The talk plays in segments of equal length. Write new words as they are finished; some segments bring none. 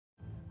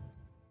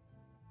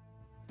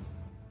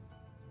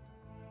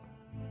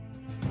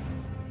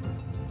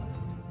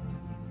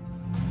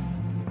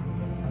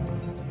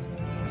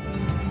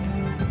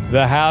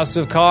The House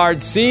of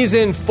Cards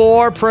Season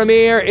 4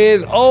 premiere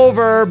is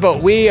over,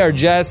 but we are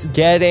just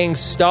getting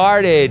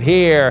started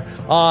here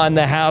on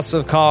The House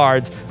of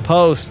Cards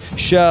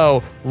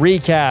post-show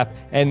recap.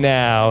 And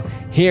now,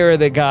 here are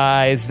the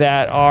guys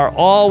that are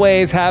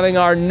always having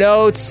our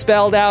notes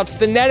spelled out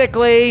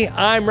phonetically.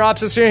 I'm Rob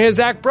Sister, and here's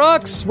Zach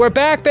Brooks. We're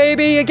back,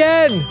 baby,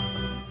 again.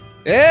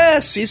 Yeah,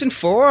 Season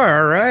 4,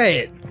 all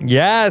right.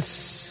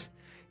 Yes,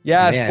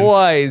 man.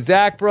 Boy,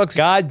 Zach Brooks,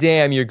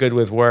 goddamn, you're good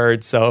with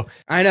words. So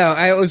I know.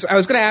 I was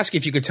going to ask you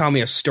if you could tell me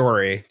a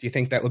story. Do you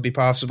think that would be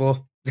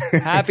possible?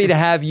 Happy to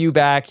have you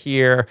back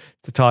here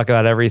to talk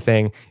about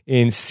everything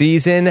in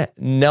season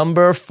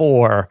number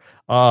 4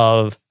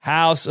 of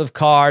House of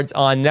Cards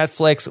on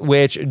Netflix,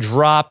 which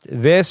dropped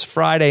this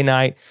Friday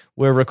night.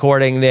 We're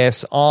recording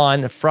this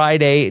on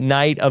Friday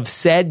night of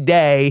said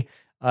day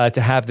to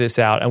have this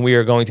out, and we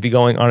are going to be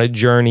going on a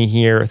journey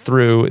here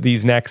through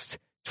these next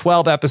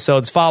 12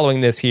 episodes following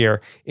this here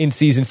in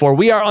season 4.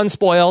 We are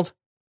unspoiled.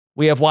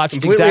 We have watched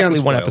exactly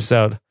one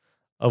episode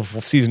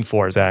of season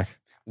 4, Zach.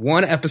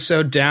 One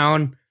episode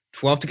down,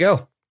 12 to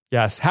go.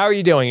 Yes. How are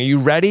you doing? Are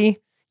you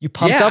ready? You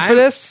pumped up for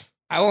this?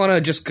 I want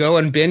to just go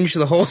and binge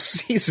the whole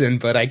season,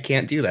 but I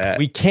can't do that.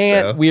 We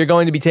can't. So. We are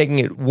going to be taking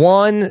it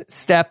one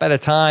step at a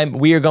time.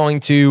 We are going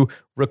to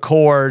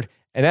record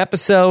an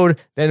episode,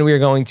 then we are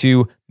going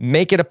to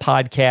make it a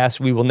podcast.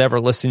 We will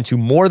never listen to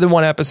more than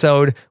one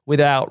episode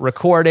without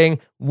recording.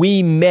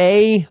 We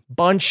may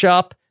bunch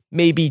up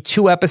maybe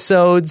 2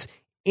 episodes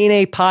in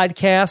a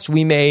podcast.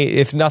 We may,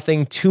 if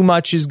nothing too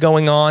much is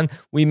going on,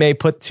 we may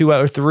put 2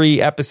 or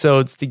 3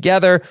 episodes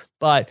together,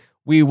 but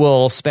we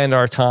will spend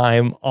our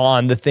time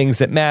on the things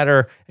that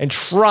matter and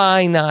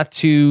try not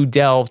to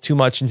delve too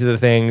much into the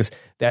things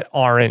that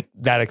aren't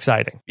that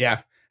exciting. Yeah.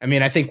 I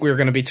mean, I think we're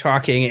going to be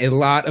talking a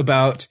lot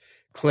about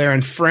Claire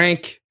and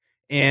Frank,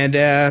 and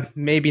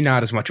maybe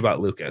not as much about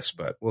Lucas,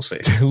 but we'll see.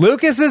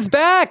 Lucas is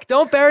back.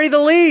 Don't bury the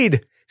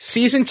lead.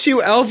 Season 2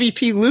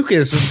 LVP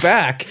Lucas is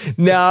back.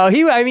 No,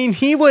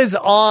 he was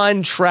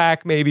on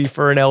track maybe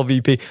for an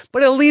LVP,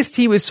 but at least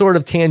he was sort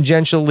of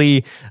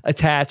tangentially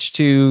attached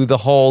to the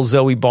whole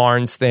Zoe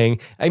Barnes thing.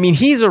 I mean,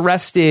 he's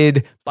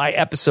arrested by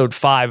episode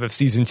 5 of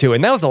season 2,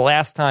 and that was the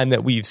last time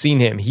that we've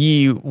seen him.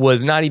 He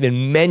was not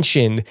even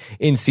mentioned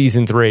in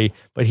season 3,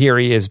 but here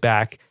he is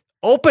back.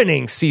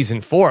 Opening season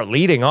 4,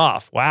 leading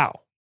off. Wow.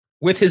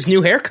 With his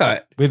new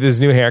haircut.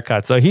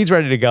 So he's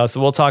ready to go.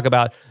 So we'll talk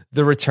about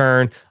the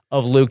return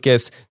of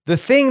Lucas. The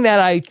thing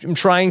that I'm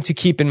trying to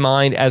keep in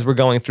mind as we're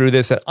going through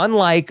this, that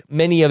unlike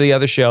many of the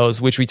other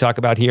shows, which we talk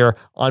about here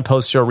on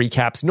post-show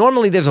recaps,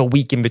 normally there's a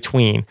week in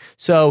between.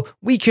 So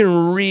we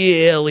can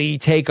really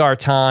take our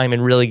time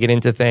and really get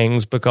into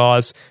things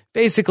because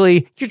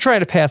basically you're trying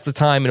to pass the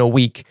time in a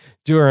week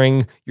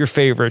during your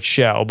favorite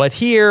show. But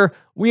here,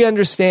 we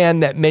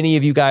understand that many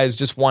of you guys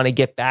just want to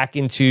get back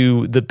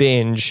into the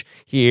binge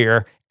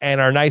here and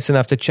are nice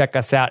enough to check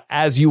us out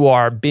as you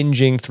are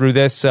binging through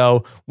this.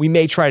 So we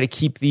may try to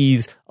keep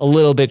these a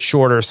little bit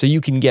shorter so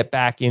you can get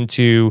back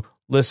into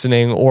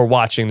listening or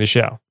watching the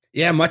show.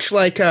 Yeah, much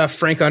like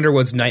Frank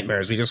Underwood's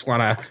Nightmares. We just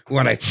want to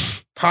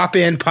pop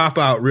in, pop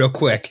out real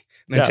quick.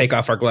 And then take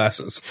off our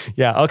glasses.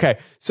 Yeah, okay.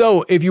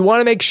 So if you want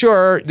to make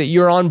sure that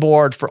you're on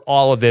board for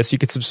all of this, you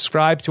can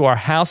subscribe to our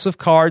House of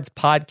Cards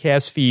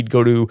podcast feed.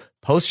 Go to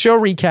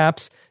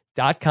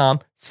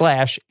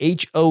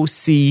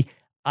postshowrecaps.com/HOC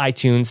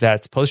iTunes.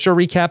 That's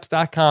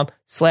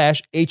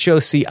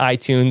postshowrecaps.com/HOC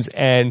iTunes.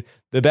 And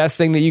the best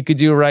thing that you could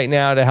do right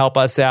now to help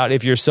us out,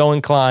 if you're so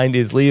inclined,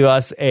 is leave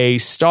us a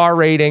star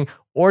rating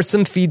or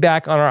some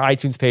feedback on our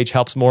iTunes page.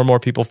 Helps more and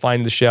more people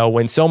find the show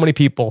when so many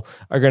people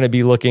are going to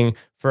be looking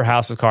for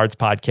House of Cards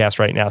podcast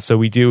right now. So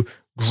we do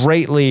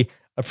greatly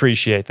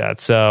appreciate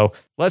that. So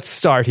let's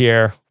start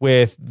here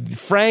with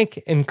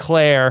Frank and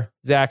Claire.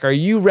 Zach, are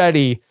you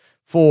ready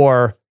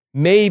for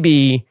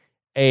maybe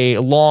a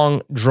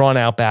long,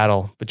 drawn-out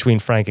battle between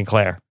Frank and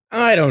Claire?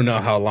 I don't know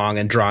how long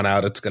and drawn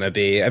out it's going to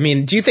be. I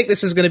mean, do you think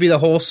this is going to be the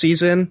whole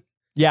season?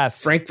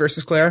 Yes. Frank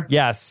versus Claire?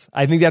 Yes.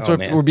 I think that's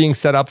what we're being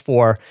set up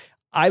for.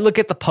 I look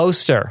at the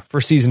poster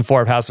for season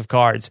 4 of House of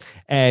Cards,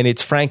 and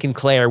it's Frank and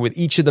Claire with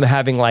each of them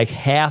having like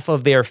half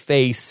of their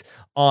face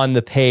on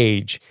the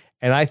page.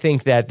 And I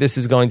think that this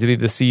is going to be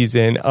the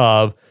season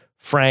of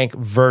Frank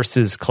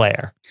versus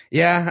Claire.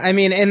 Yeah, I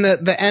mean, and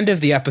the end of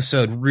the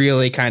episode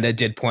really kind of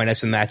did point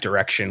us in that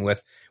direction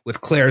with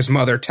Claire's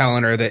mother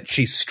telling her that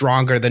she's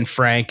stronger than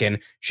Frank and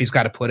she's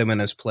got to put him in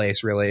his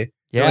place, really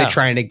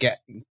trying to get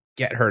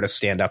her to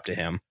stand up to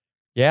him.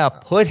 Yeah,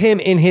 put him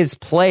in his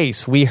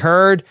place. We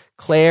heard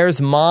Claire's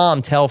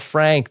mom tell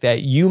Frank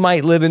that you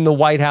might live in the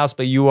White House,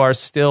 but you are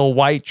still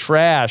white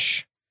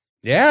trash.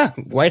 Yeah,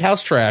 White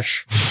House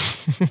trash.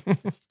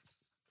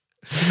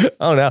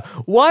 Oh, no.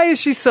 Why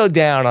is she so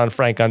down on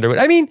Frank Underwood?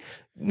 I mean,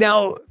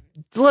 now,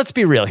 let's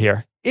be real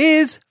here.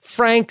 Is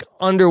Frank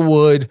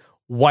Underwood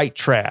white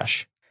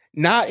trash?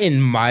 Not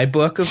in my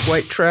book of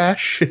white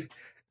trash.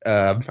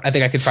 I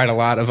think I could find a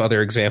lot of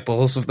other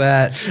examples of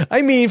that.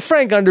 I mean,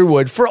 Frank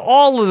Underwood, for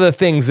all of the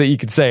things that you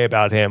could say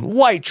about him,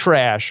 white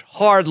trash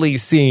hardly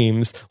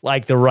seems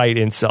like the right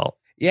insult.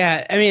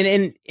 Yeah, I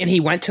mean, and he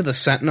went to the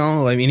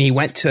Sentinel. I mean, he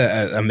went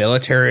to a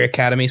military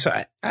academy.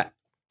 So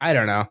I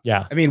don't know.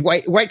 Yeah. I mean,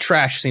 white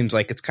trash seems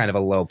like it's kind of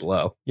a low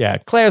blow. Yeah.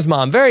 Claire's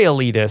mom, very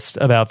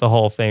elitist about the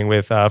whole thing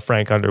with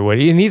Frank Underwood.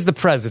 And he's the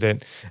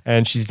president,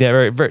 and she's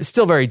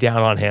still very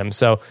down on him.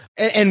 So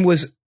and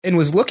was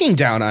looking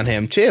down on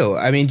him too.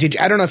 I mean,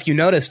 I don't know if you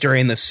noticed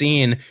during the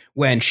scene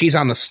when she's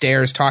on the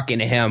stairs talking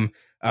to him,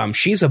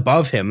 she's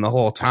above him the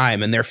whole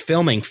time, and they're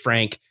filming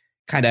Frank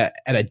kind of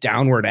at a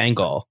downward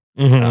angle.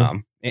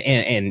 Mm-hmm.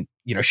 And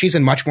you know, she's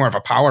in much more of a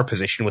power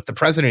position with the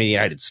president of the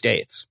United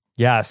States.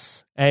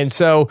 Yes. And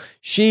so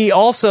she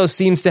also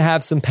seems to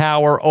have some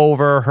power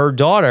over her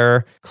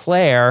daughter,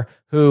 Claire,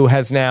 who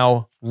has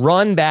now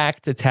run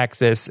back to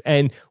Texas.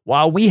 And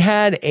while we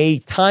had a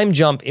time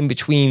jump in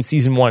between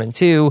season 1 and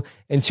 2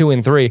 and 2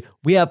 and 3,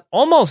 we have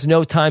almost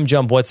no time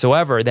jump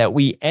whatsoever. That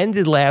we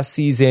ended last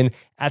season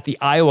at the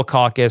Iowa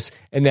caucus,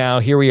 and now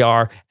here we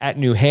are at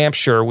New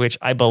Hampshire, which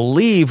I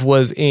believe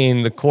was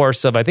in the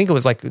course of, I think it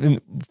was like,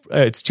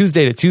 it's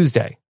Tuesday to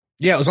Tuesday.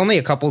 Yeah, it was only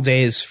a couple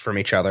days from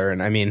each other.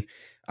 And I mean,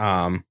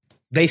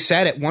 they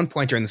said at one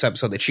point during this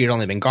episode that she had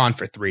only been gone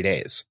for 3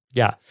 days.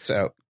 Yeah.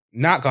 So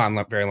not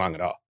gone very long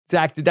at all.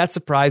 Zach, did that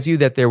surprise you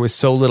that there was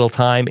so little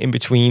time in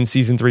between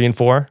season 3 and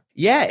 4?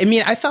 Yeah, I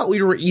mean, I thought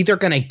we were either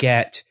going to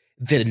get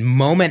the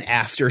moment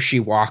after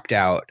she walked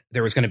out,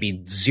 there was going to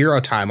be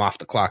 0 time off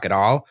the clock at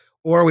all,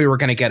 or we were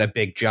going to get a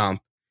big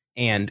jump,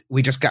 and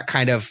we just got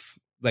kind of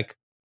like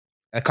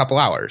a couple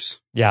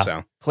hours. Yeah.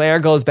 So Claire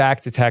goes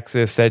back to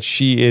Texas, that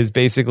she is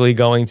basically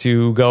going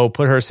to go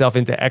put herself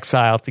into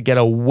exile to get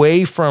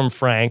away from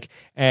Frank,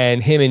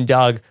 and him and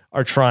Doug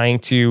are trying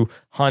to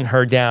hunt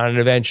her down, and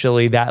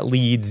eventually that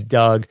leads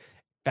Doug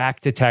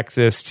back to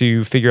Texas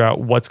to figure out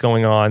what's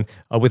going on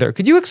with her.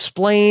 Could you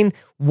explain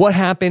what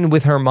happened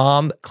with her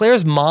mom?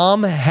 Claire's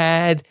mom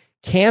had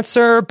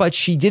cancer, but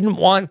she didn't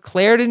want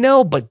Claire to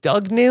know, but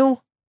Doug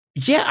knew?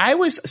 Yeah,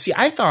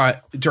 I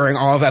thought during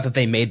all of that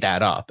they made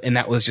that up, and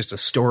that was just a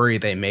story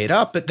they made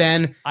up. But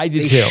then I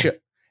did too.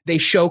 They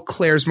show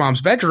Claire's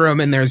mom's bedroom,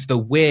 and there's the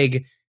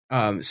wig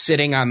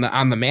sitting on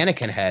the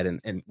mannequin head,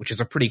 and which is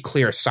a pretty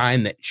clear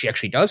sign that she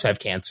actually does have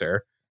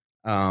cancer.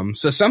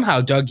 So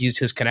somehow Doug used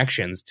his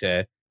connections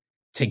to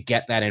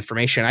get that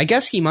information. I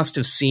guess he must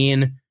have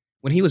seen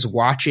when he was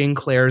watching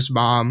Claire's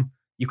mom.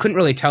 You couldn't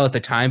really tell at the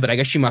time, but I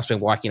guess she must have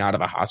been walking out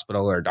of a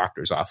hospital or a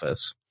doctor's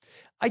office.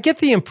 I get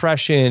the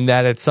impression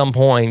that at some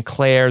point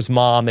Claire's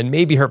mom and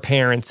maybe her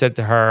parents said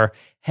to her,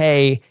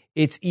 hey,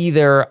 it's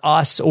either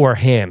us or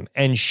him.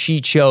 And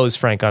she chose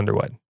Frank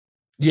Underwood.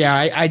 Yeah,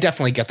 I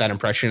definitely get that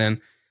impression. And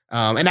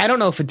I don't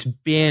know if it's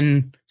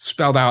been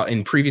spelled out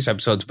in previous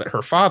episodes, but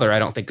her father, I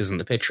don't think, is in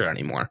the picture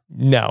anymore.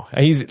 No,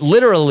 he's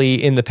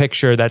literally in the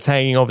picture that's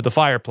hanging over the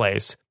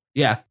fireplace.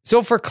 Yeah.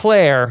 So for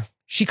Claire,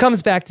 she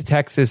comes back to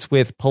Texas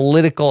with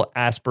political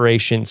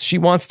aspirations. She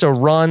wants to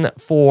run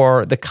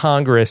for the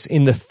Congress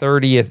in the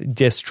 30th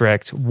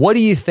district. What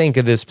do you think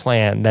of this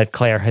plan that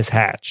Claire has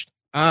hatched?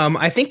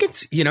 I think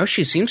it's,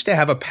 she seems to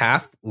have a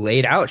path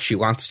laid out. She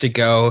wants to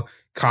go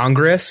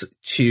Congress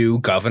to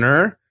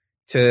governor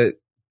to,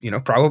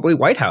 probably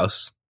White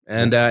House.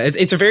 And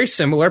it's a very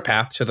similar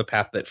path to the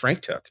path that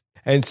Frank took.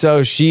 And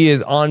so she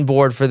is on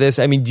board for this.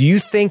 I mean, do you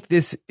think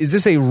is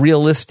this a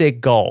realistic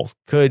goal?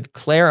 Could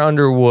Claire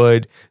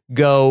Underwood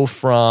go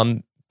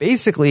from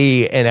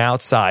basically an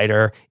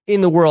outsider in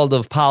the world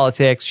of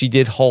politics? She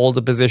did hold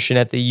a position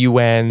at the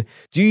UN.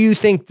 Do you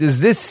think,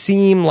 does this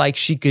seem like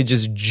she could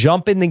just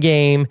jump in the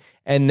game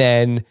and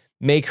then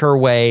make her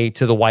way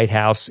to the White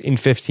House in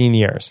 15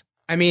 years?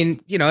 I mean,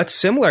 it's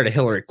similar to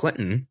Hillary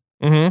Clinton.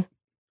 Mm-hmm.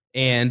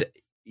 And,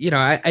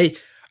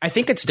 I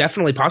think it's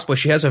definitely possible.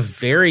 She has a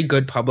very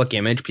good public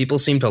image. People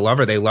seem to love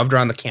her. They loved her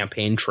on the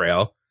campaign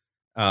trail.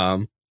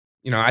 I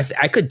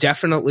could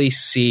definitely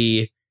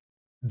see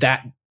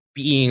that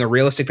being a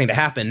realistic thing to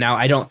happen. Now,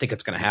 I don't think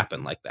it's going to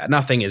happen like that.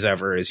 Nothing is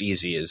ever as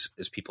easy as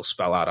people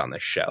spell out on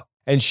this show.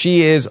 And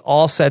she is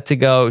all set to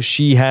go.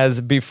 She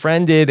has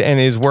befriended and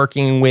is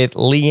working with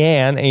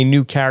Leanne, a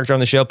new character on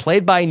the show,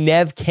 played by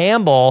Neve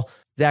Campbell.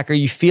 Zach, are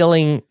you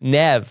feeling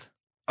Neve?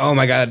 Oh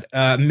my God.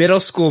 Middle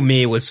school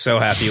me was so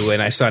happy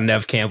when I saw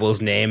Neve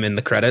Campbell's name in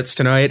the credits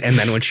tonight. And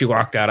then when she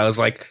walked out, I was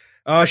like,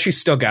 oh, she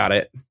still got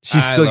it. She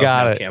still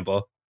got Neve it.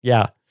 Campbell.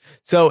 Yeah.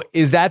 So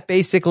is that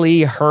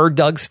basically her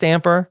Doug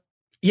Stamper?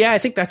 Yeah, I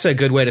think that's a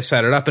good way to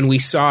set it up. And we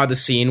saw the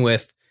scene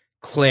with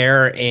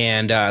Claire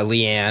and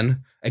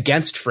Leanne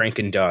against Frank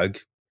and Doug.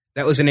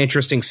 That was an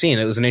interesting scene.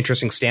 It was an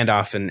interesting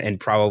standoff and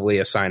probably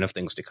a sign of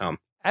things to come.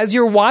 As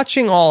you're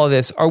watching all of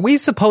this, are we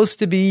supposed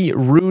to be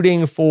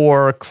rooting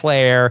for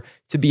Claire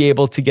to be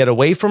able to get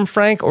away from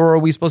Frank, or are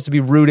we supposed to be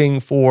rooting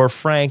for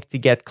Frank to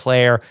get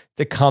Claire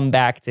to come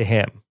back to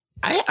him?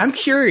 I'm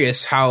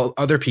curious how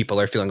other people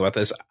are feeling about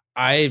this.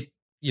 I'm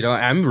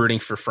rooting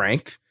for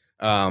Frank,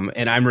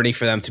 and I'm rooting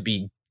for them to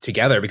be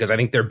together because I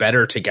think they're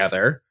better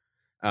together.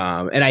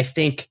 And I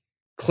think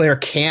Claire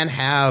can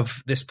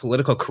have this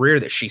political career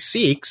that she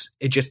seeks.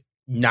 It just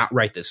not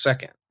right this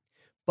second.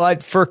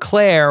 But for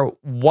Claire,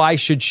 why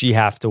should she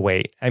have to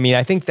wait? I mean,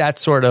 I think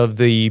that's sort of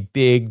the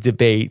big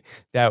debate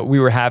that we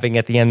were having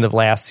at the end of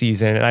last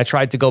season. And I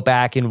tried to go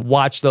back and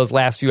watch those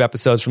last few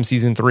episodes from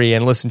season 3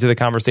 and listen to the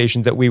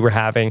conversations that we were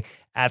having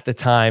at the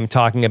time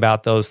talking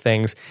about those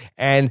things.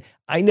 And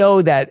I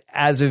know that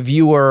as a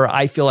viewer,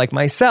 I feel like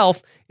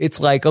myself, it's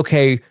like,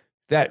 okay,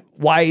 that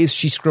why is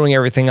she screwing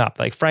everything up?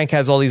 Like Frank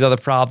has all these other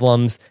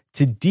problems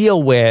to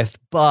deal with,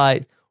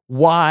 but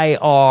why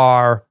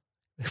are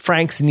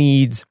Frank's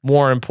needs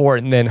more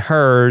important than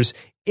hers?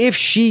 If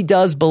she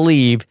does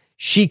believe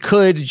she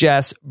could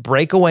just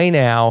break away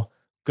now,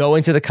 go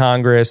into the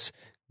Congress,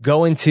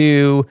 go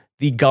into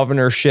the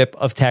governorship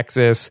of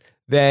Texas,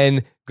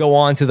 then go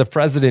on to the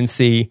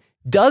presidency,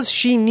 does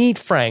she need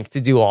Frank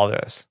to do all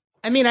this?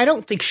 I mean, I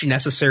don't think she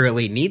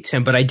necessarily needs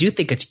him, but I do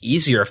think it's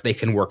easier if they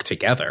can work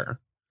together.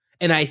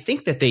 And I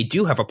think that they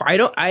do have I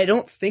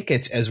don't think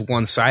it's as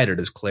one-sided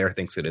as Claire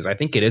thinks it is. I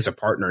think it is a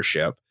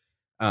partnership.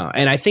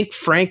 And I think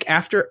Frank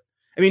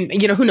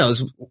who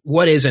knows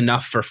what is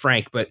enough for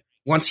Frank, but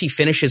once he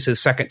finishes his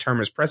second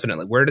term as president,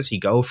 like where does he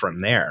go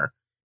from there?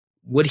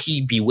 Would he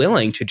be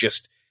willing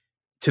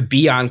to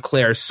be on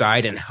Claire's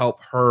side and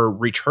help her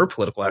reach her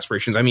political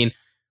aspirations? I mean,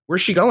 where's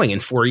she going in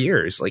 4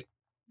 years? Like,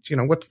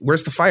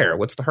 where's the fire?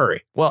 What's the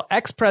hurry? Well,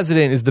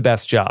 ex-president is the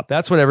best job.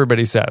 That's what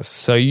everybody says.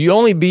 So you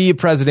only be a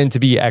president to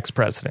be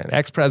ex-president.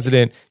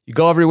 Ex-president, you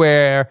go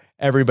everywhere.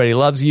 Everybody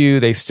loves you.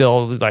 They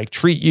still like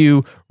treat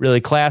you really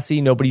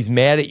classy. Nobody's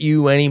mad at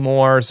you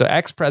anymore. So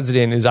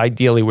ex-president is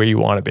ideally where you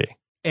want to be.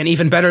 And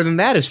even better than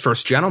that is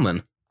first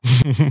gentleman.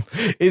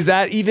 Is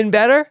that even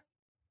better?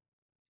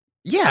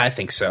 Yeah, I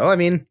think so. I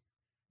mean,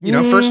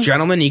 first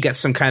gentleman, you get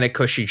some kind of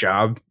cushy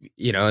job,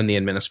 in the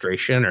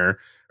administration or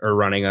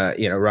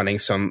running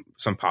some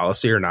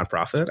policy or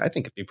nonprofit. I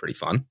think it'd be pretty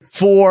fun.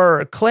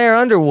 For Claire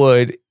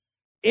Underwood,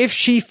 if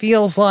she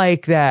feels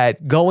like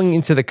that going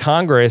into the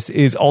Congress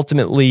is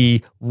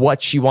ultimately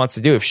what she wants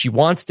to do, if she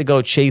wants to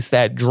go chase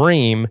that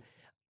dream,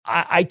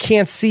 I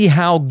can't see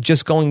how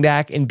just going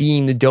back and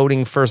being the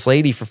doting first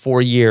lady for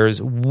 4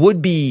 years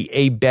would be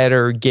a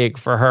better gig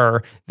for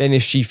her than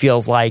if she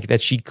feels like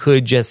that she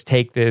could just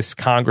take this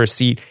Congress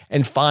seat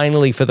and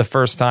finally, for the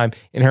first time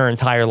in her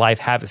entire life,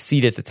 have a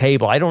seat at the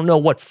table. I don't know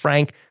what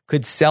Frank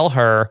could sell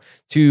her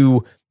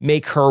to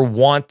make her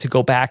want to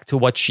go back to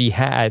what she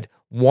had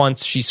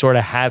once she sort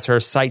of has her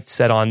sights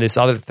set on this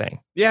other thing.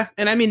 Yeah.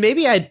 And I mean,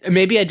 maybe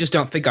I just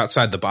don't think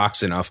outside the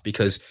box enough,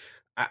 because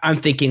I'm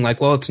thinking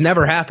like, well, it's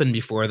never happened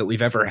before that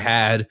we've ever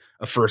had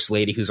a first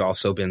lady who's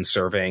also been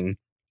serving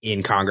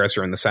in Congress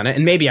or in the Senate.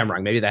 And maybe I'm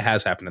wrong. Maybe that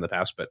has happened in the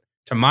past, but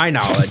to my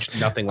knowledge,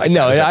 nothing like that.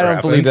 No, I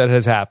don't believe that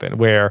has happened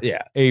where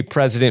a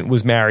president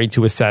was married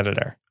to a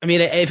senator. I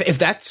mean, if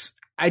that's,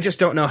 I just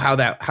don't know how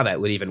that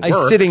would even work.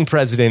 A sitting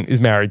president is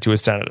married to a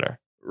senator.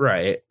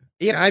 Right.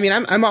 I mean,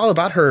 I'm all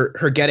about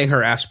her getting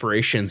her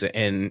aspirations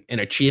and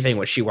achieving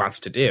what she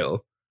wants to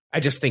do. I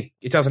just think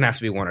it doesn't have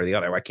to be one or the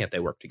other. Why can't they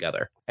work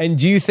together? And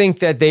do you think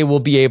that they will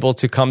be able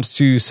to come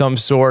to some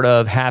sort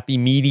of happy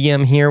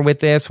medium here with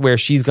this, where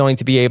she's going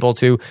to be able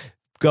to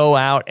go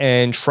out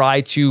and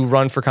try to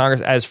run for Congress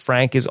as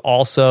Frank is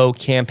also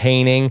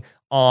campaigning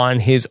on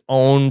his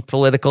own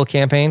political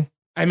campaign?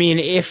 I mean,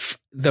 if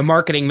the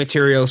marketing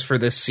materials for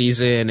this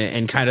season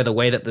and kind of the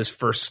way that this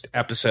first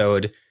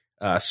episode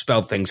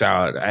spelled things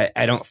out,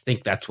 I don't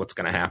think that's what's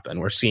going to happen.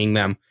 We're seeing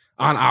them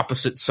on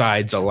opposite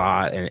sides a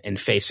lot and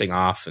facing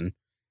off and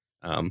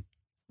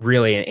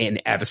really in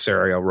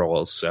adversarial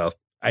roles. So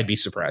I'd be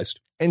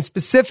surprised. And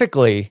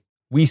specifically,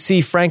 we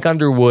see Frank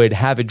Underwood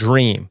have a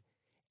dream.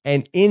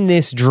 And in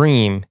this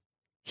dream,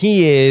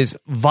 he is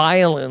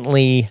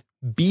violently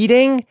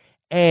beating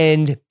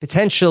and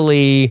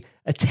potentially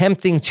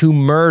attempting to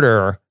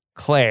murder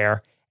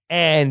Claire,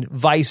 and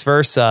vice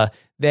versa.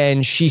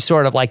 Then she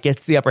sort of like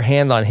gets the upper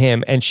hand on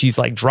him and she's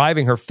like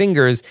driving her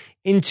fingers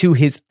into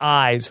his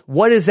eyes.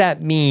 What does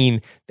that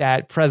mean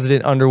that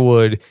President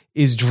Underwood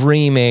is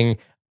dreaming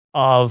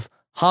of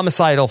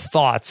homicidal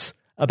thoughts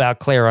about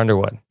Claire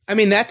Underwood? I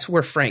mean, that's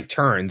where Frank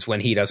turns when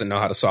he doesn't know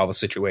how to solve a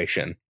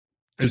situation.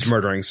 He's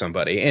murdering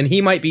somebody. And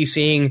he might be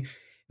seeing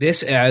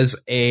this as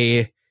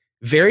a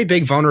very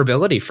big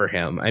vulnerability for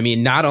him. I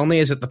mean, not only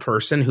is it the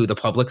person who the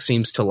public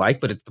seems to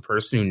like, but it's the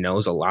person who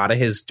knows a lot of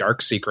his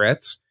dark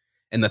secrets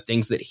and the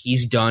things that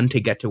he's done to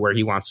get to where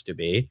he wants to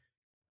be.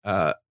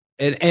 And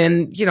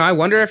I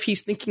wonder if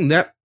he's thinking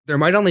that there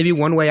might only be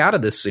one way out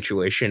of this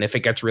situation if it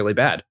gets really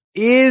bad.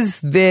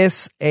 Is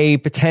this a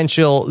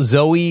potential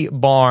Zoe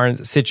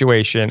Barnes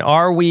situation?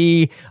 Are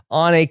we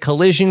on a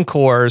collision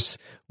course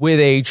with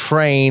a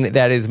train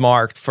that is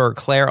marked for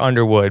Claire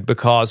Underwood?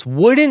 Because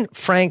wouldn't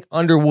Frank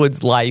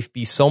Underwood's life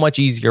be so much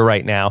easier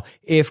right now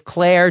if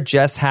Claire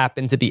just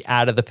happened to be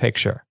out of the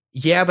picture?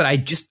 Yeah, but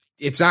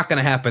it's not going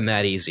to happen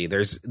that easy.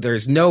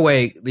 There's no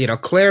way,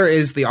 Claire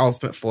is the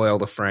ultimate foil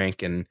to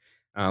Frank, and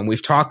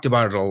we've talked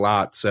about it a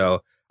lot.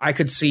 So I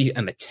could see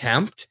an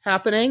attempt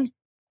happening,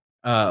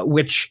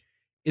 which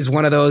is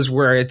one of those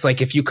where it's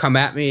like, if you come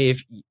at me,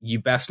 if you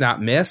best not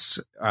miss.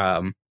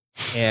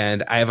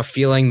 And I have a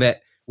feeling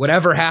that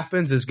whatever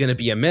happens is going to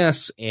be a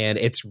miss, and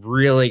it's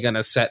really going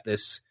to set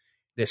this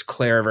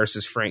Claire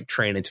versus Frank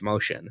train into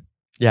motion.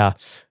 Yeah.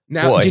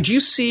 Now, did you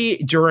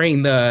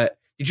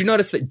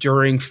notice that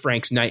during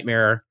Frank's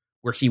nightmare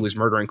where he was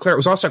murdering Claire, it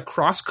was also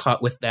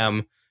cross-cut with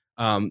them.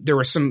 There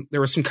was some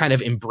kind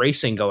of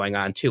embracing going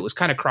on too. It was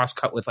kind of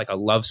cross-cut with like a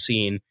love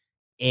scene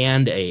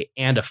and a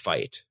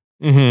fight.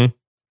 Mm-hmm.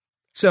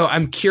 So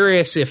I'm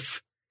curious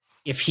if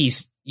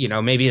he's,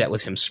 maybe that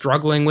was him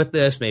struggling with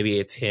this. Maybe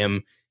it's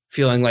him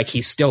feeling like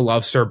he still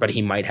loves her, but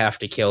he might have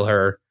to kill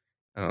her.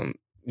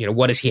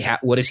 What does he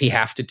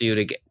have to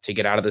do to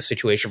get out of the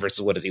situation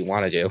versus what does he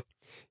want to do?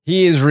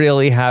 He is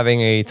really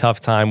having a tough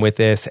time with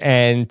this.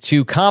 And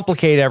to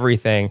complicate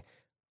everything,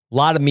 a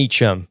lot of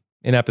Meacham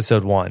in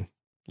episode 1.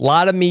 A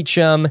lot of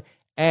Meacham.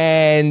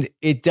 And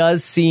it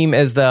does seem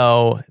as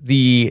though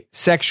the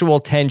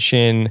sexual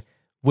tension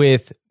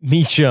with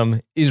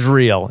Meacham is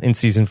real in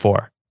season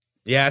 4.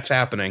 Yeah, it's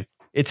happening.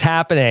 It's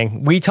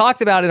happening. We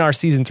talked about in our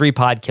season 3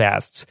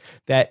 podcasts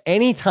that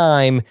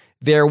anytime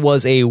there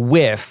was a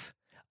whiff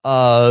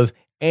of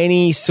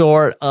any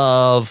sort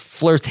of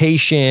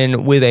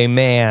flirtation with a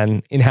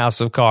man in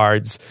House of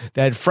Cards,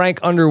 that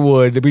Frank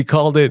Underwood, we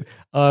called it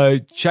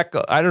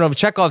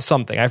Chekhov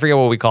something. I forget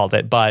what we called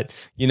it. But,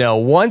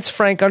 once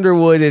Frank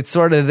Underwood, it's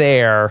sort of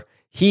there,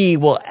 he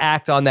will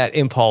act on that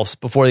impulse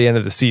before the end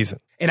of the season.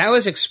 And I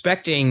was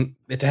expecting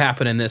it to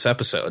happen in this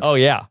episode. Oh,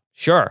 yeah,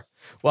 sure.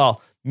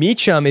 Well,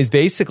 Meacham is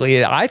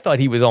basically, I thought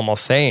he was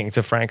almost saying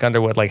to Frank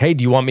Underwood, like, hey,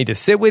 do you want me to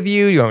sit with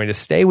you? Do you want me to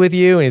stay with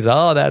you? And he's like,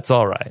 oh, that's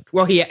all right.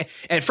 Well,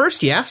 at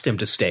first he asked him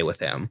to stay with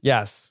him.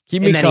 Yes.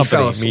 Keep me company, he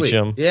fell asleep.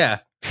 Meacham.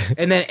 Yeah.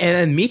 And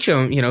then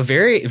Meacham,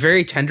 very,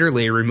 very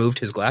tenderly removed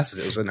his glasses.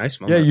 It was a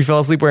nice moment. Yeah, you fell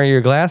asleep wearing your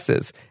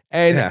glasses.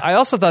 And yeah. I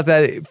also thought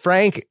that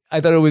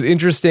I thought it was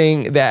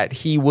interesting that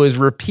he was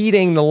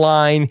repeating the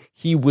line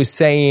he was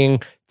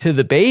saying to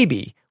the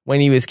baby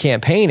when he was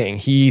campaigning.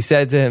 He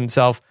said to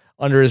himself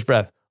under his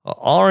breath,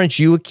 aren't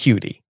you a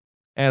cutie?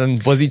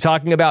 And was he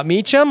talking about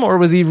Meacham, or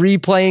was he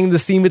replaying the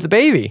scene with the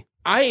baby?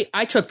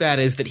 I took that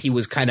as that he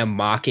was kind of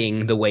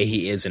mocking the way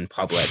he is in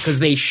public, because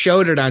they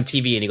showed it on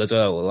TV and he goes,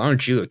 oh, well,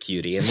 aren't you a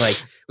cutie? And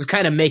was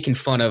kind of making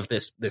fun of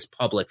this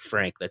public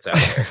Frank that's out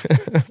there.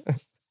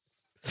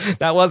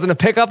 That wasn't a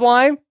pickup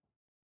line?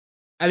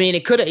 I mean,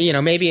 it could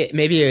have, maybe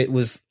it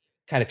was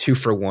kind of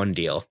 2-for-1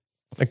 deal.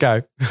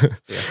 Okay. Yeah.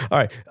 All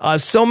right.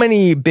 So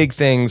many big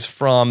things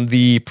from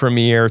the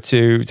premiere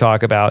to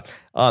talk about.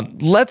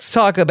 Let's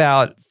talk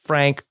about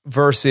Frank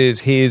versus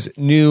his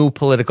new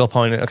political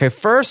opponent. Okay,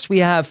 first we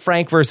have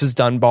Frank versus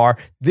Dunbar.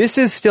 This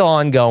is still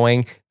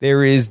ongoing.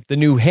 There is the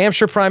New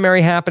Hampshire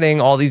primary happening,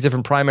 all these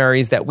different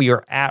primaries that we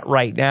are at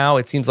right now.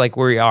 It seems like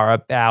we are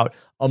about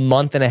a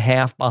month and a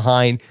half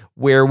behind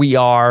where we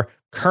are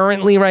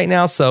currently right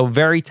now. So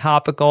very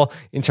topical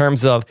in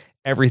terms of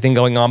everything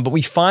going on. But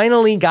we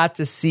finally got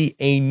to see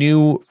a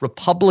new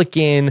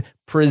Republican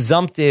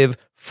presumptive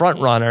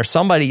frontrunner.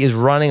 Somebody is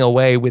running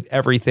away with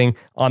everything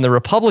on the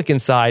Republican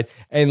side.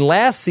 And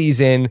last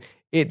season,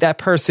 that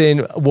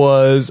person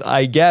was,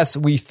 I guess,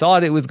 we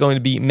thought it was going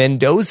to be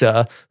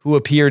Mendoza, who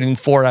appeared in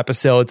 4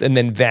 episodes and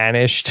then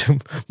vanished,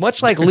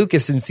 much like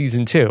Lucas in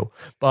season 2.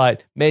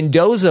 But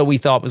Mendoza, we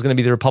thought, was going to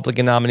be the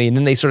Republican nominee. And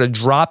then they sort of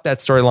dropped that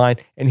storyline.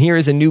 And here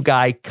is a new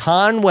guy,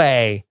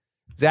 Conway.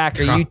 Zach,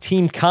 are you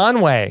team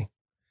Conway?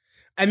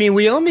 I mean,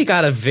 we only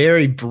got a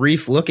very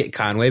brief look at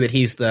Conway,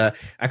 but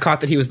I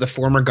caught that he was the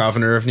former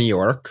governor of New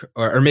York,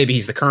 or maybe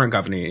he's the current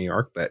governor of New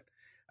York, but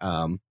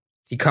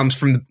he comes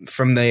from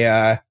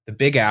the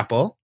Big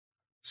Apple.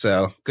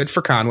 So good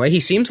for Conway. He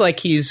seems like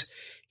he's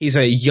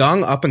a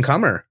young up and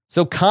comer.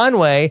 So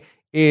Conway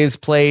is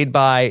played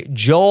by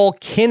Joel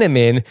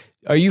Kinnaman.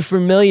 Are you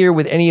familiar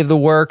with any of the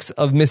works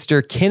of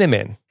Mr.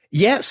 Kinnaman?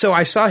 Yeah, so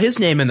I saw his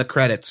name in the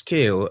credits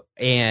too,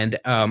 and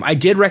I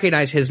did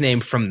recognize his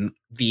name from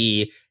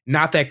the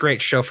not that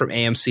great show from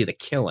AMC, The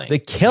Killing. The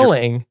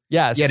Killing,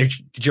 yes. Yeah,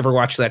 did you ever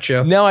watch that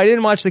show? No, I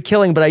didn't watch The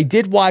Killing, but I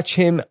did watch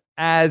him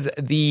as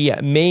the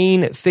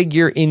main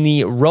figure in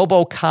the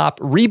RoboCop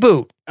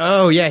reboot.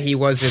 Oh, yeah, he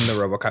was in the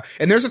RoboCop.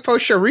 And there's a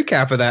post-show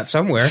recap of that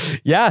somewhere.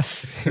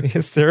 Yes,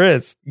 yes, there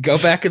is. Go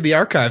back in the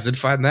archives and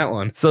find that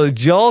one. So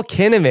Joel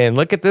Kinnaman,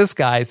 look at this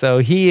guy. So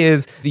he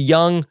is the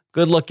young,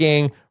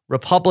 good-looking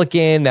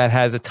Republican that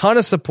has a ton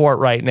of support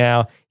right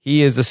now.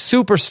 He is a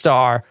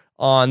superstar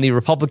on the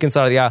Republican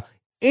side of the aisle.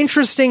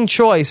 Interesting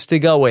choice to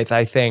go with,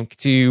 I think,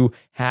 to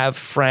have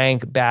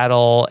Frank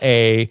battle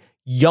a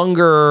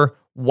younger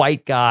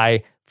white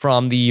guy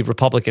from the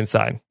Republican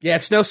side. Yeah,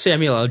 it's no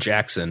Samuel L.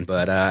 Jackson,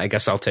 but I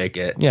guess I'll take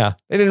it. Yeah,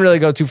 they didn't really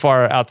go too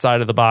far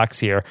outside of the box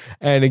here.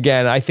 And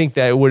again, I think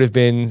that it would have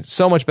been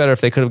so much better if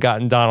they could have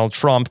gotten Donald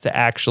Trump to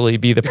actually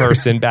be the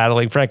person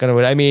battling Frank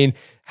Underwood. I mean,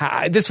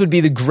 this would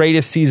be the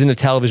greatest season of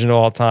television of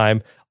all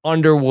time.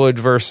 Underwood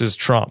versus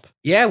Trump.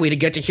 Yeah, we'd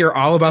get to hear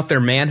all about their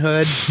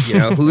manhood. You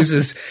know, who's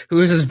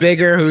is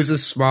bigger, who's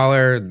is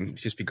smaller. It'd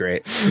just be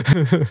great.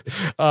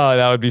 Oh,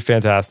 that would be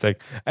fantastic.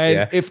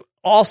 And if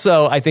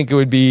also, I think it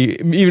would be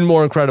even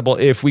more incredible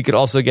if we could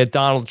also get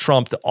Donald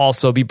Trump to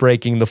also be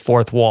breaking the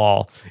fourth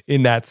wall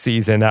in that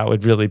season. That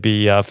would really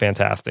be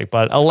fantastic.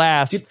 But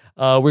alas,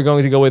 we're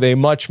going to go with a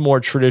much more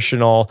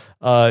traditional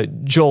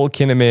Joel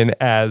Kinnaman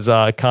as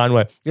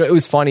Conway. You know, it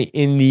was funny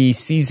in the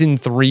season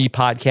 3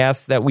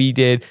 podcast that we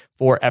did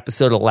for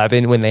episode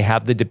 11 when they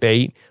have the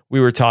debate. We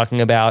were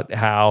talking about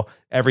how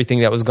everything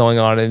that was going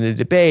on in the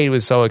debate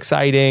was so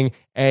exciting.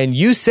 And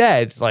you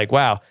said, like,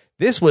 wow,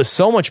 this was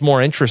so much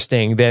more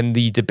interesting than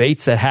the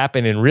debates that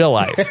happen in real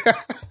life.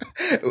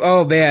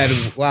 Oh man,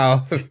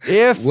 wow.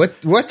 If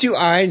what do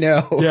I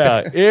know?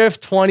 Yeah, if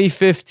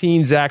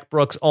 2015 Zach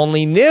Brooks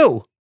only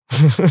knew.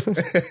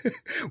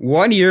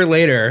 1 year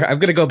later, I'm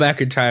gonna go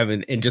back in time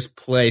and just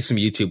play some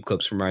YouTube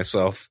clips for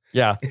myself.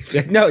 Yeah.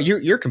 No,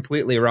 you're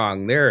completely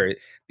wrong.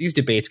 These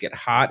debates get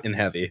hot and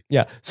heavy.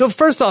 Yeah. So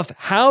first off,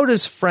 how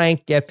does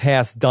Frank get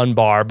past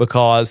Dunbar?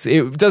 Because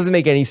it doesn't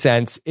make any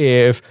sense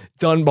if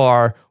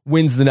Dunbar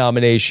wins the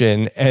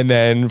nomination and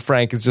then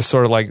Frank is just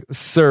sort of like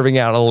serving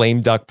out a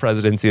lame duck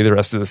presidency the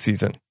rest of the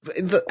season.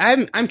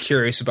 I'm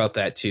curious about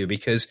that too,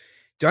 because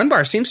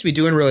Dunbar seems to be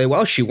doing really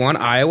well. She won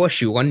Iowa.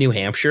 She won New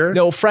Hampshire.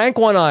 No, Frank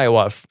won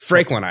Iowa.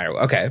 Frank won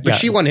Iowa. Okay. But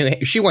yeah.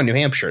 She won New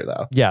Hampshire,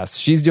 though. Yes,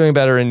 she's doing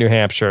better in New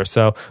Hampshire.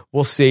 So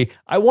we'll see.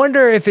 I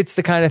wonder if it's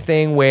the kind of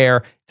thing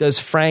where does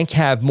Frank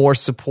have more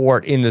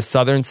support in the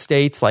southern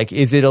states? Like,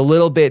 is it a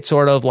little bit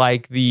sort of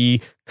like the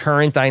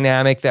current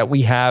dynamic that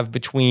we have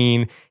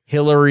between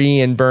Hillary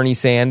and Bernie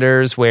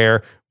Sanders,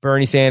 where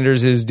Bernie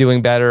Sanders is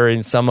doing better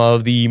in some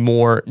of the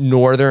more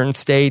northern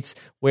states,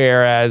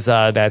 whereas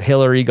that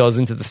Hillary goes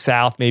into the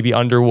South, maybe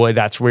Underwood.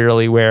 That's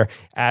really where,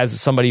 as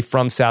somebody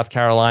from South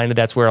Carolina,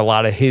 that's where a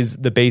lot of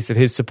the base of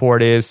his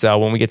support is. So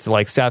when we get to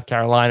like South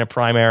Carolina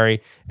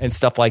primary and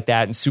stuff like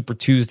that, and Super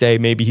Tuesday,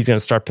 maybe he's going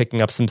to start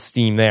picking up some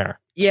steam there.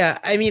 Yeah,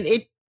 I mean,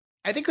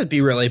 I think it would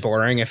be really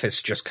boring if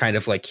it's just kind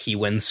of like he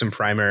wins some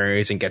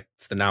primaries and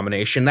gets the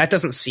nomination. That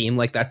doesn't seem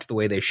like that's the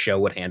way they show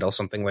would handle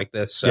something like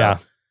this. So,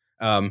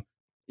 yeah.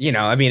 You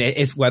know, I mean,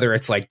 it's whether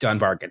it's like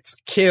Dunbar gets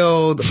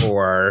killed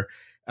or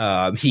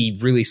he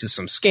releases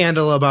some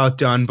scandal about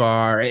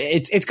Dunbar.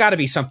 It's got to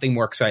be something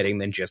more exciting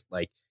than just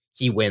like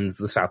he wins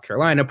the South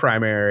Carolina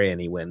primary and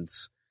he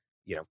wins,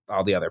 you know,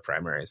 all the other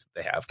primaries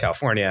that they have,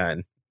 California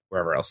and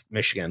wherever else,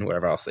 Michigan,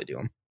 wherever else they do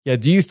them. Yeah.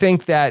 Do you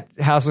think that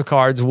House of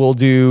Cards will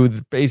do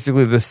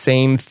basically the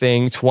same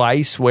thing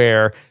twice,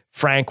 where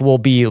Frank will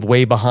be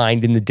way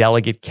behind in the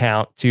delegate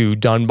count to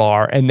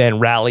Dunbar and then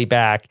rally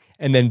back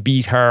and then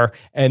beat her,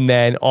 and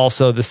then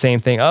also the same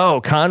thing?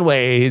 Oh,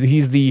 Conway,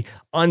 he's the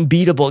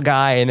unbeatable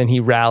guy, and then he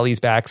rallies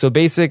back. So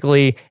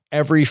basically,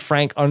 every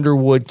Frank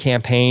Underwood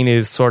campaign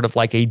is sort of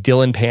like a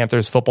Dillon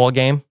Panthers football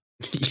game.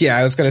 Yeah,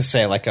 I was going to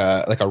say like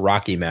a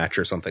Rocky match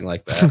or something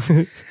like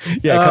that.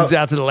 Yeah, it comes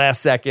down to the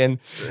last second.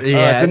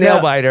 Yeah, it's a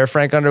nail biter.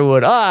 Frank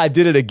Underwood. I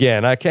did it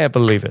again. I can't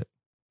believe it.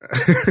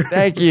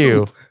 Thank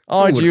you.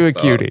 Aren't you a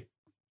cutie?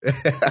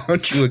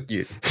 Aren't you a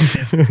cutie?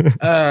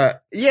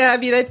 Yeah, I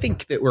mean, I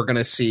think that we're going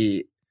to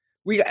see.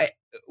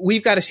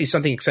 We've got to see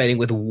something exciting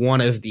with one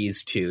of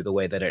these two, the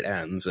way that it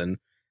ends. And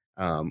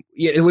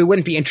we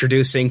wouldn't be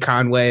introducing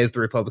Conway as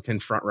the Republican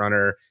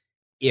frontrunner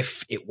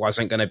if it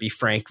wasn't going to be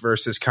Frank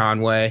versus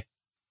Conway.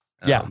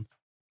 Yeah.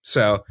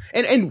 So,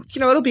 and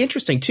you know, it'll be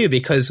interesting too,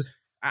 because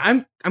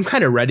I'm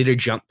kind of ready to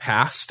jump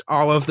past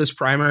all of this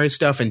primary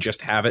stuff and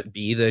just have it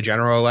be the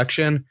general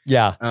election.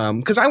 Yeah.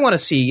 Because I want to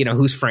see, you know,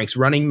 who's Frank's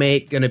running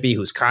mate going to be,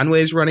 who's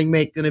Conway's running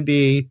mate going to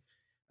be,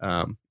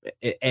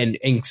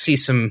 and see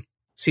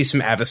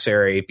some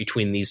adversary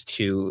between these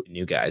two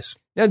new guys.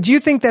 Now, do you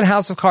think that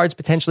House of Cards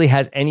potentially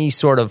has any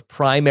sort of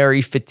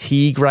primary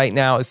fatigue right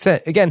now?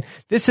 Again,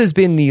 this has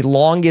been the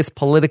longest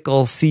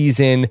political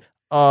season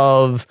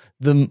of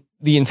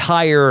the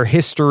entire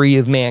history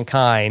of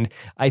mankind.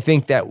 I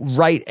think that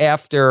right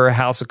after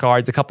House of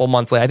Cards, a couple of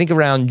months later, I think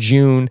around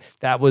June,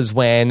 that was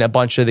when a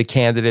bunch of the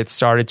candidates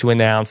started to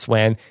announce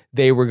when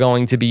they were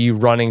going to be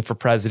running for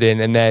president.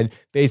 And then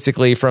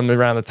basically from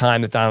around the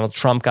time that Donald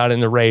Trump got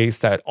in the race,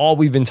 that all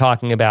we've been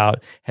talking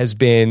about has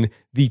been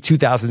the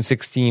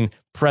 2016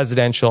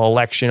 presidential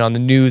election on the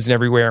news and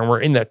everywhere. And we're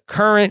in the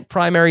current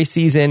primary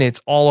season.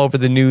 It's all over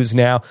the news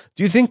now.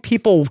 Do you think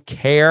people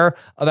care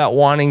about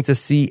wanting to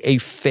see a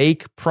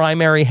fake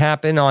primary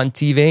happen on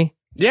TV?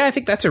 Yeah, I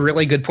think that's a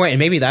really good point. And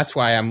maybe that's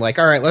why I'm like,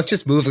 all right, let's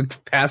just move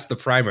past the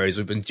primaries.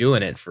 We've been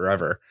doing it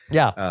forever.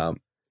 Yeah.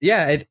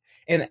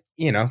 And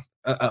you know,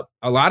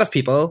 a lot of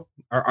people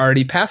are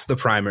already past the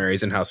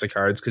primaries in House of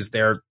Cards because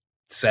they're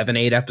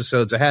 7-8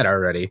 episodes ahead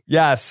already.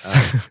 Yes.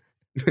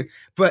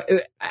 But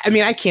I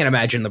mean, I can't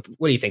imagine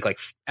what do you think? Like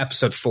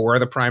episode 4,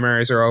 the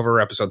primaries are over.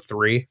 Episode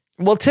 3.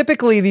 Well,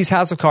 typically these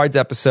House of Cards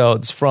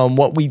episodes, from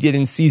what we did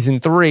in season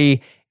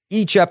 3,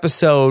 each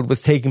episode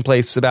was taking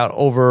place about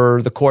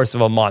over the course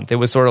of a month. It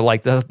was sort of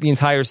like the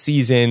entire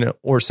season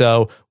or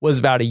so was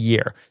about a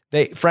year.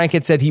 Frank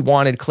had said he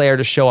wanted Claire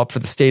to show up for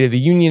the State of the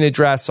Union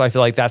address, so I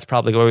feel like that's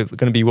probably going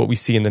to be what we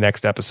see in the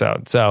next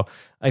episode. So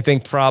I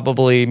think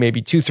probably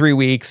maybe 2-3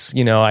 weeks,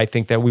 you know, I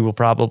think that we will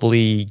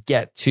probably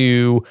get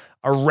to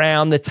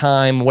around the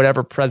time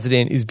whatever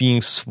president is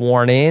being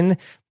sworn in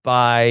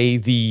by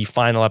the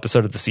final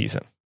episode of the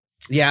season.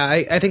 Yeah,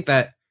 I think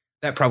that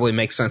probably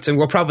makes sense. And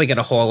we'll probably get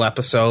a whole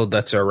episode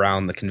that's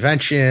around the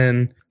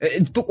convention.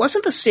 But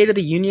wasn't the State of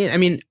the Union? I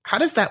mean, how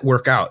does that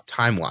work out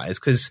time-wise?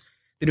 Because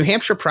the New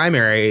Hampshire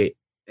primary,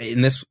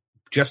 and this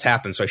just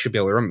happened, so I should be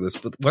able to remember this,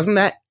 but wasn't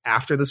that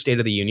after the State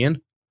of the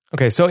Union?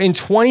 Okay, so in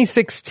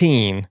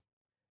 2016,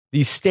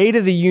 the State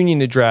of the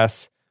Union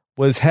address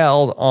was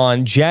held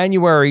on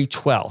January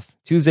 12th,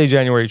 Tuesday,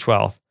 January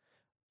 12th.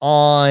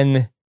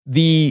 On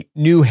the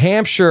New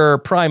Hampshire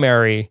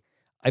primary,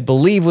 I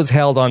believe, was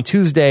held on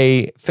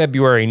Tuesday,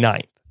 February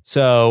 9th.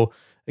 So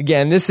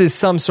again, this is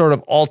some sort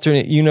of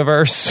alternate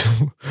universe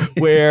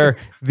where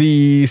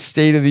the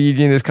State of the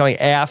Union is coming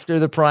after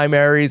the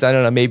primaries. I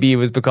don't know. Maybe it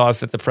was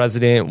because that the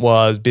president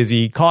was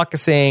busy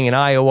caucusing in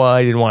Iowa.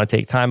 He didn't want to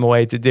take time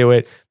away to do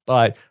it.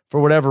 But for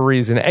whatever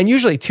reason, and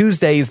usually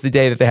Tuesday is the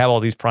day that they have all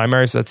these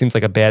primaries. So that seems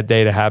like a bad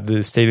day to have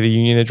the State of the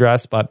Union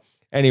address. But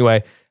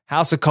anyway,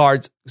 House of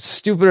Cards,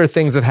 stupider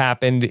things have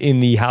happened in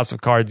the House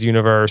of Cards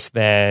universe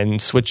than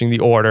switching the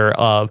order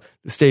of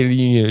the State of the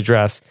Union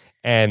address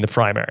and the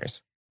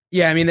primaries.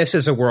 Yeah, I mean, this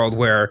is a world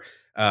where,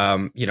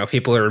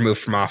 people are removed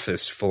from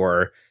office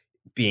for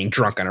being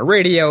drunk on a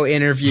radio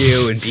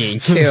interview and being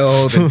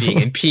killed and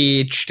being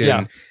impeached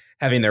and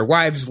having their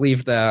wives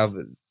leave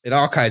them and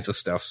all kinds of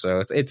stuff.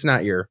 So it's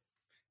not your,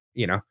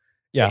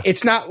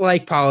 it's not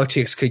like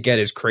politics could get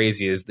as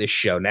crazy as this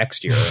show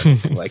next year or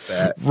anything like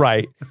that.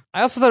 Right.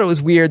 I also thought it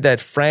was weird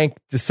that Frank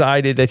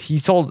decided that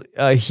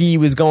he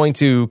was going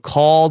to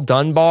call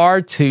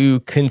Dunbar to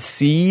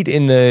concede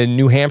in the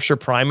New Hampshire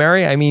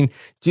primary. I mean,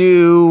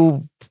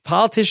 do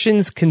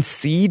politicians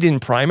concede in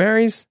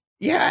primaries?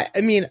 Yeah,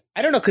 I mean,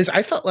 I don't know, because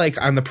I felt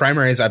like on the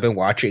primaries I've been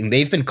watching,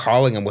 they've been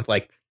calling them with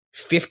like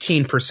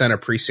 15%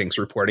 of precincts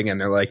reporting in.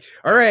 They're like,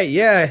 all right,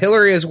 yeah,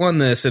 Hillary has won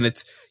this, and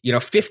it's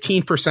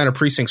 15% of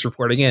precincts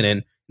reporting in,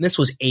 and this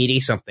was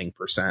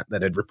 80-something%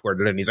 that had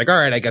reported, and he's like, all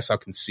right, I guess I'll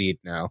concede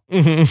now.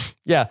 Mm-hmm.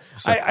 Yeah,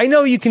 so, I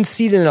know you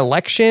concede an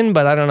election,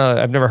 but I don't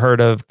know. I've never heard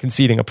of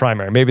conceding a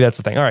primary. Maybe that's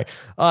the thing. All right,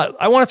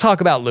 I want to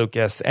talk about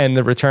Lucas and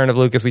the return of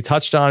Lucas. We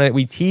touched on it.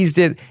 We teased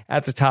it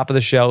at the top of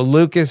the show.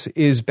 Lucas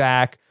is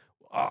back.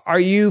 Are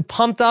you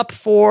pumped up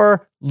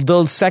for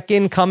the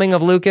second coming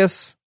of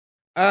Lucas?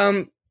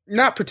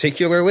 Not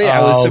particularly.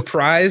 I was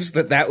surprised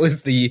that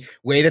was the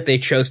way that they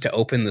chose to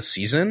open the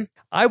season.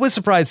 I was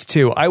surprised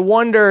too. I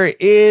wonder,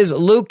 is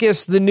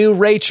Lucas the new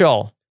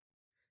Rachel?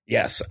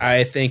 Yes,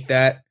 I think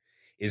that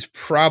is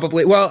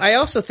probably... Well, I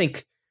also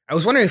think... I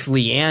was wondering if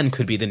Leanne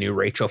could be the new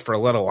Rachel for a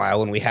little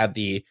while when we had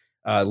the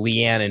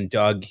Leanne and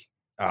Doug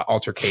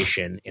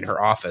altercation in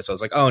her office. I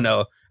was like, oh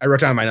no. I wrote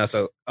down in my notes,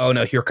 oh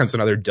no, here comes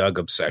another Doug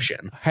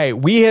obsession. Hey,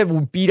 we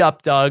have beat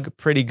up Doug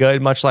pretty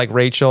good, much like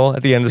Rachel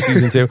at the end of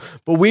season 2.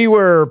 But we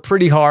were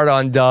pretty hard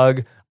on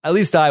Doug. At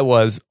least I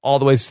was, all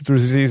the way through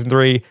season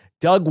 3.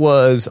 Doug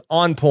was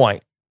on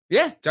point.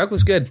 Yeah, Doug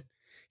was good.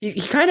 He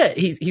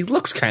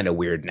looks kind of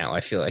weird now,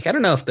 I feel like. I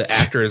don't know if the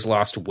actor has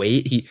lost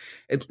weight. He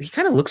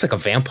kind of looks like a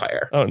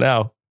vampire. Oh,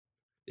 no.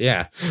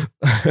 Yeah.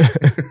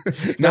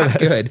 Not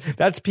good.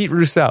 That's Pete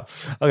Russo.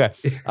 Okay.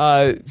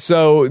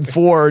 So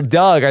for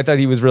Doug, I thought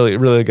he was really,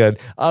 really good.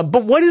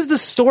 But what is the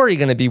story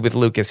going to be with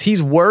Lucas?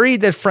 He's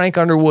worried that Frank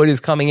Underwood is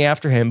coming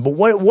after him, but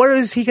what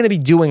is he going to be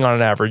doing on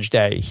an average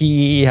day?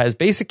 He has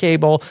basic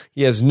cable.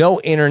 He has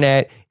no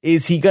internet.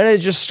 Is he going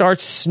to just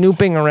start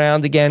snooping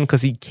around again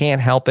because he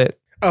can't help it?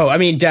 Oh, I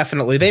mean,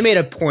 definitely. They made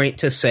a point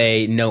to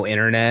say no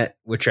internet,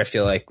 which I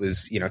feel like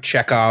was,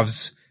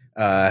 Chekhov's,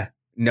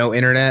 no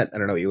internet. I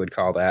don't know what you would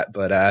call that,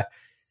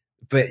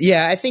 but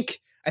yeah, I think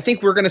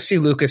we're going to see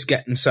Lucas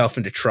get himself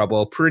into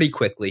trouble pretty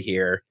quickly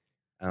here.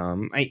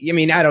 I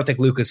don't think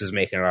Lucas is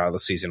making it out of the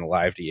season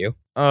alive. Do you?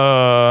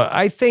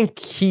 I think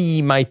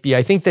he might be.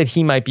 I think that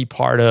he might be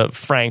part of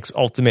Frank's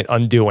ultimate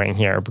undoing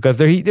here, because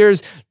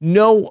there's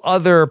no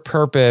other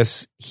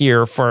purpose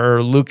here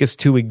for Lucas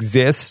to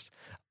exist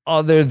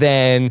other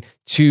than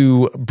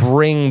to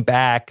bring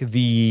back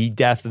the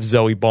death of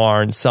Zoe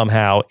Barnes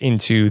somehow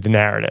into the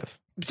narrative.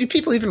 Do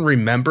people even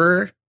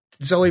remember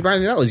Zoe Barnes? I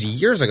mean, that was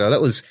years ago. That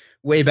was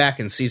way back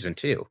in season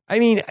 2. I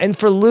mean, and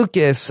for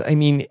Lucas, I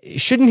mean,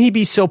 shouldn't he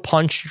be so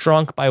punch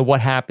drunk by what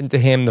happened to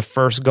him the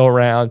first go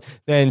round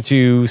than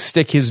to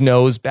stick his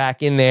nose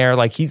back in there?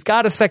 Like, he's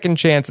got a second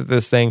chance at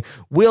this thing.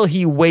 Will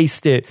he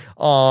waste it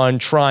on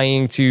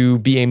trying to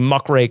be a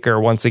muckraker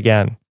once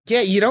again?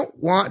 Yeah, you don't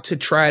want to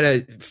try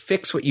to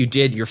fix what you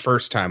did your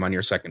first time on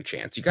your second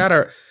chance. You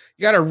gotta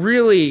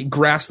really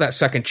grasp that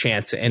second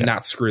chance and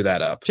not screw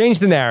that up. Change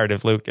the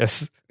narrative,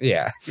 Lucas.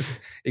 Yeah,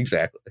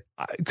 exactly.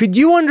 Could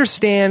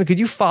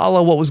you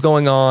follow what was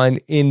going on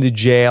in the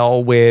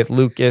jail with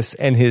Lucas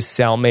and his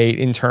cellmate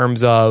in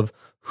terms of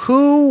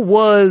who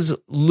was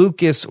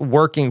Lucas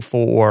working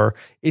for?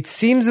 It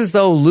seems as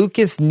though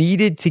Lucas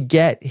needed to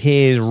get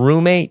his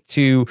roommate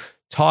to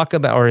talk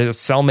about, or his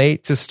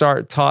cellmate to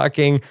start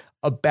talking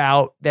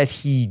about that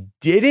he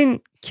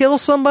didn't kill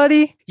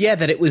somebody. Yeah,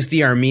 that it was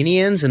the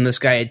Armenians, and this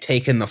guy had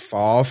taken the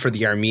fall for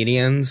the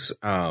Armenians.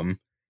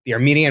 the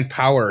Armenian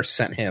power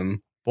sent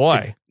him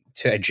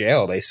to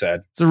jail, they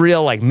said. It's a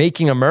real like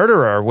Making a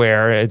Murderer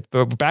where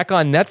back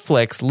on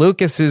Netflix,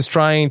 Lucas is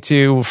trying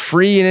to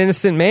free an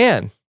innocent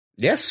man.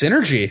 Yes,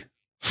 synergy.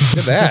 Look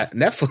at that.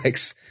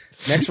 Netflix.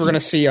 Next, we're going to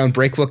see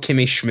Unbreakable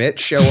Kimmy Schmidt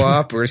show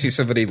up. We're going to see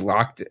somebody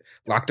locked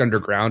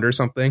underground or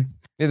something.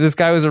 This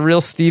guy was a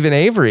real Stephen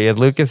Avery, and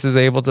Lucas is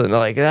able to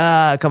like,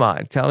 come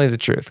on, tell me the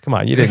truth. Come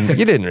on, you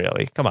didn't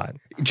really. Come on,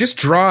 just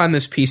draw on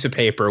this piece of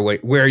paper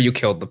where you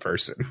killed the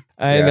person.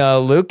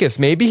 And Lucas,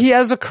 maybe he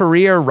has a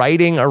career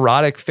writing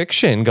erotic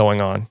fiction going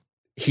on.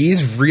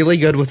 He's really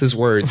good with his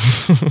words.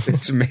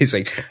 It's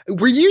amazing.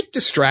 Were you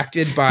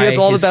distracted by? He has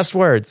all the best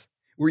words.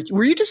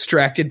 Were you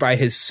distracted by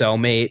his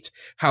cellmate?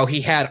 How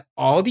he had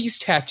all these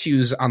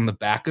tattoos on the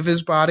back of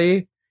his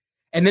body,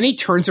 and then he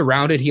turns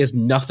around and he has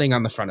nothing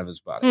on the front of his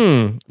body.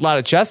 A lot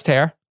of chest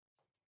hair.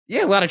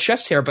 Yeah, a lot of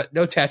chest hair, but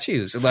no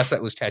tattoos, unless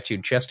that was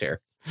tattooed chest hair.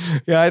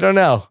 Yeah, I don't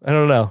know.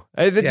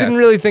 I didn't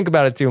really think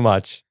about it too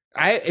much.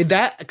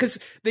 Because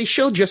they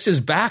showed just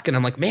his back, and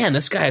I'm like, man,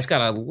 this guy's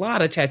got a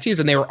lot of tattoos,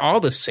 and they were all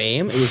the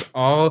same. It was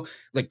all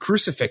like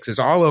crucifixes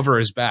all over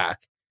his back,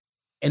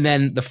 and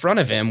then the front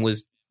of him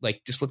was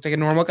like just looked like a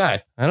normal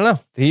guy. I don't know.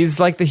 He's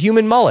like the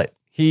human mullet.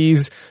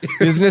 He's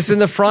business in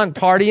the front,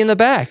 party in the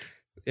back.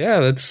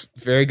 Yeah, that's a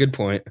very good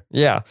point.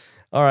 Yeah.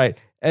 All right.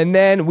 And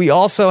then we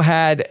also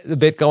had a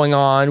bit going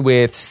on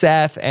with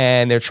Seth,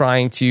 and they're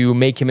trying to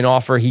make him an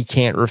offer he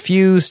can't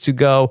refuse to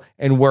go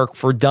and work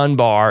for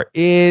Dunbar.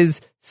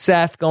 Is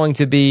Seth going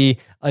to be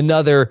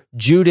another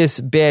Judas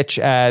bitch,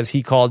 as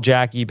he called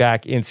Jackie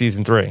back in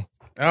season 3?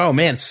 Oh,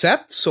 man.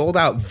 Seth sold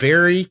out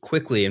very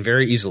quickly and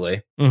very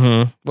easily.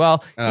 Mm-hmm.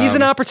 Well, he's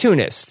an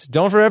opportunist.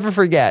 Don't ever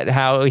forget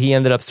how he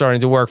ended up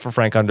starting to work for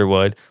Frank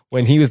Underwood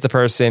when he was the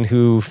person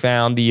who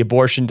found the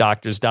abortion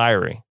doctor's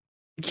diary.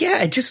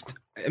 Yeah,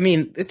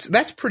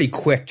 that's pretty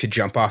quick to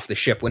jump off the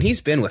ship when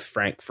he's been with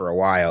Frank for a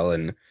while.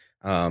 And,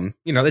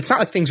 it's not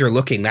like things are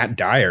looking that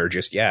dire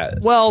just yet.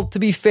 Well, to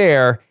be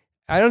fair,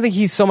 I don't think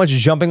he's so much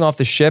jumping off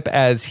the ship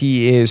as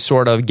he is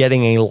sort of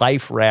getting a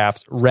life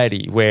raft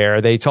ready,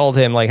 where they told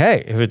him like,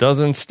 hey, if it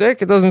doesn't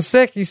stick, it doesn't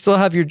stick. You still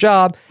have your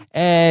job.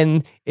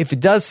 And if it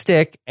does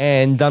stick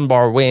and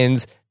Dunbar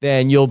wins,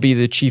 then you'll be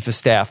the chief of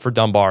staff for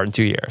Dunbar in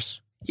 2 years.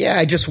 Yeah,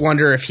 I just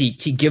wonder if he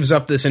gives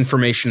up this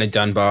information to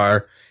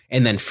Dunbar,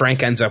 and then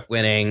Frank ends up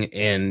winning,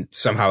 and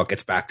somehow it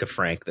gets back to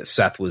Frank that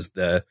Seth was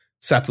the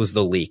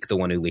leak, the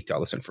one who leaked all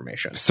this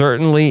information.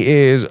 Certainly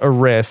is a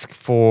risk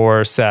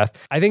for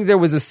Seth. I think there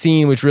was a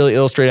scene which really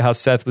illustrated how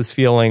Seth was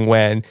feeling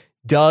when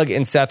Doug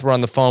and Seth were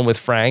on the phone with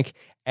Frank,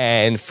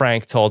 and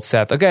Frank told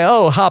Seth, okay,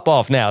 hop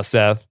off now,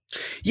 Seth.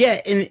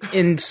 Yeah,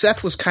 and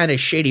Seth was kind of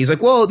shady. He's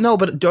like, well, no,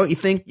 but don't you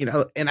think,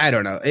 and I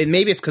don't know. And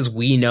maybe it's because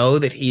we know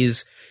that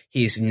he's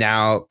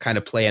now kind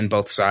of playing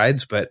both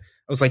sides, but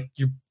I was like,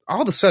 you're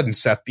all of a sudden,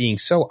 Seth, being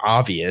so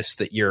obvious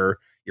that you're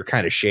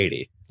kind of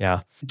shady.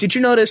 Yeah. Did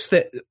you notice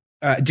that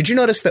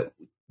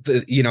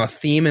the a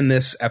theme in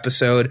this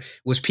episode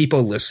was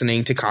people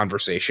listening to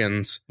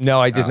conversations?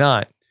 No, I did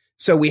not.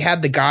 So we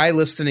had the guy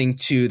listening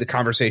to the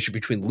conversation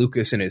between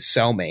Lucas and his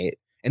cellmate,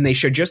 and they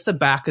showed just the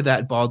back of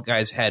that bald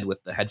guy's head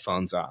with the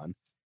headphones on.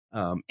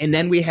 And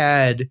then we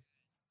had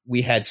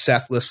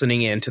Seth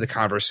listening in to the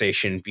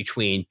conversation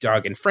between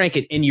Doug and Frank,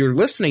 and you're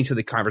listening to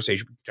the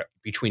conversation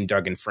between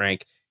Doug and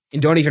Frank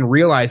and don't even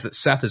realize that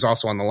Seth is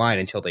also on the line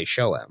until they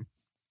show him.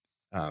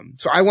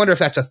 So I wonder if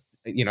that's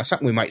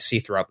something we might see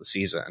throughout the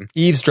season.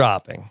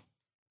 Eavesdropping.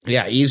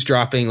 Yeah,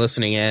 eavesdropping,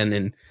 listening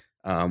in,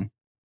 and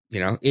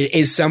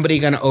is somebody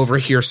going to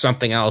overhear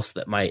something else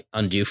that might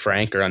undo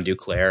Frank or undo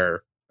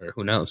Claire or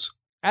who knows?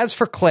 As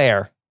for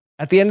Claire,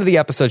 at the end of the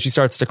episode, she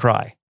starts to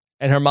cry,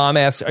 and her mom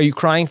asks, "Are you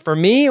crying for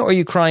me or are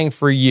you crying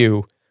for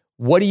you?"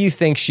 What do you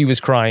think she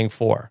was crying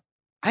for?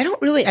 I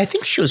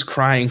think she was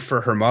crying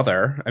for her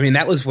mother. I mean,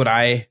 that was what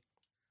I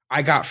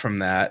got from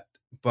that,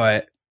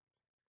 but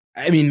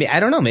I mean,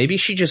 I don't know. Maybe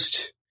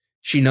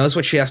she knows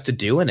what she has to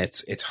do, and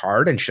it's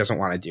hard, and she doesn't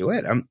want to do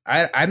it.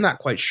 I'm not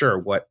quite sure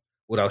what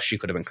else she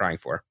could have been crying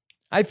for.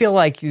 I feel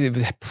like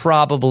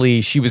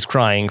probably she was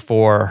crying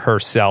for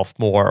herself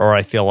more, or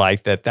I feel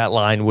like that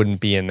line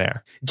wouldn't be in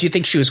there. Do you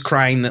think she was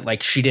crying that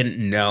like she didn't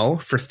know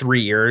for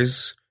 3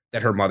 years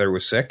that her mother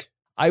was sick?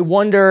 I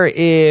wonder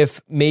if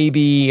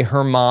maybe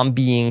her mom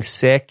being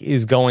sick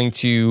is going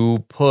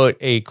to put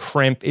a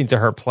crimp into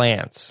her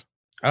plans.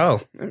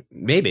 Oh,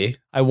 maybe.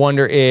 I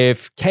wonder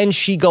can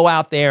she go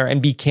out there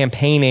and be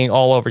campaigning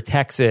all over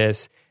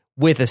Texas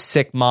with a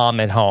sick mom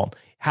at home?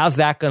 How's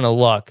that going to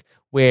look,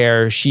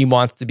 where she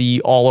wants to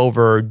be all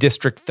over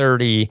District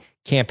 30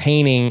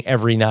 campaigning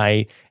every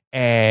night,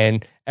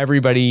 and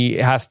everybody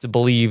has to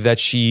believe that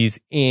she's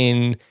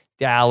in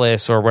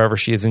Dallas or wherever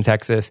she is in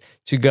Texas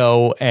to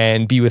go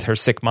and be with her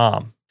sick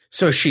mom.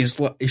 So she's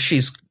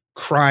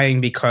crying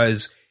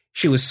because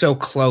she was so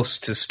close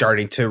to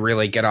starting to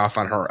really get off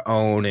on her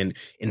own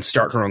and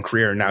start her own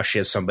career. And now she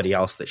has somebody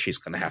else that she's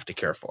going to have to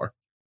care for.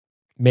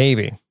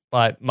 Maybe.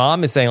 But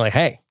mom is saying like,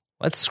 hey,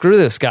 let's screw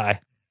this guy.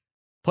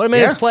 Put him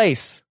in his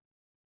place.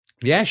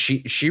 Yeah,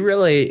 she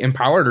really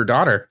empowered her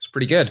daughter. It's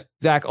pretty good.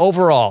 Zach,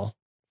 overall,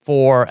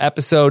 for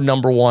episode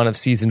number 1 of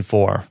season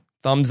 4?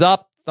 Thumbs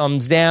up,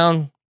 thumbs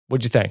down?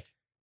 What'd you think?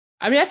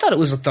 I mean, I thought it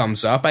was a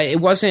thumbs up. It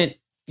wasn't,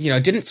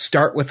 it didn't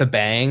start with a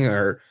bang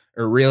or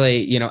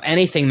really,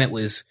 anything that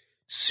was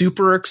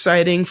super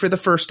exciting for the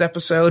first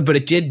episode, but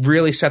it did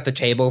really set the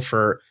table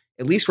for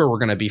at least where we're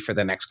going to be for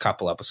the next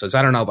couple episodes.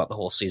 I don't know about the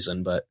whole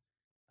season, but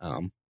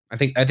I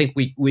think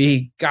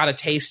we got a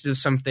taste of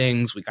some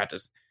things. We got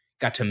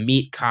to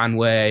meet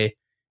Conway.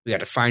 We got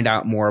to find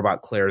out more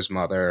about Claire's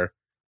mother.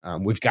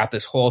 We've got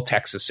this whole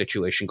Texas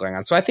situation going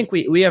on. So I think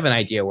we have an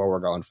idea where we're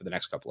going for the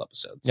next couple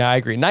episodes. Yeah, I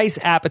agree. Nice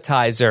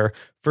appetizer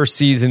for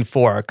season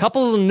 4. A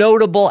couple of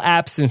notable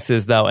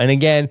absences, though. And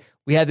again,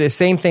 we had the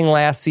same thing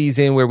last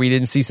season where we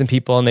didn't see some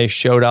people and they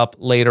showed up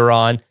later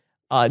on.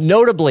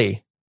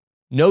 Notably,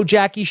 no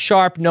Jackie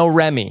Sharp, no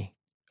Remy.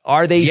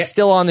 Are they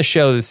still on the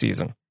show this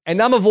season?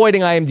 And I'm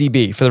avoiding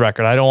IMDb for the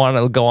record. I don't want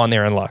to go on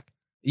there and look.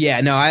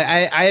 Yeah, no,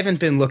 I haven't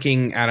been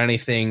looking at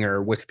anything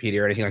or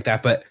Wikipedia or anything like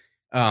that, but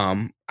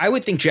I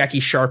would think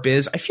Jackie Sharp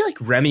is. I feel like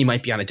Remy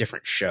might be on a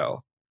different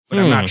show, but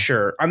I'm not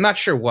sure. I'm not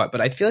sure what,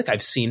 but I feel like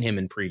I've seen him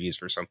in previews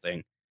for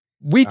something.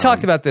 We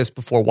talked about this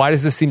before. Why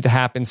does this seem to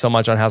happen so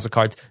much on House of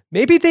Cards?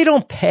 Maybe they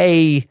don't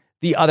pay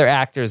the other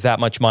actors that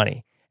much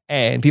money.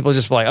 And people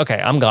just like,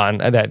 okay, I'm gone.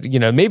 And that,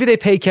 maybe they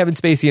pay Kevin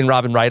Spacey and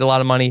Robin Wright a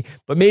lot of money,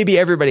 but maybe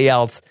everybody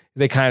else,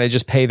 they kind of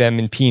just pay them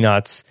in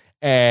peanuts.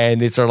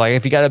 And it's sort of like,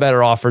 if you got a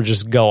better offer,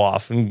 just go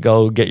off and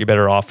go get your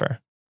better offer.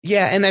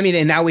 Yeah, and I mean,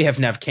 and now we have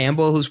Nev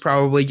Campbell, who's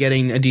probably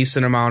getting a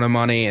decent amount of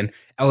money, and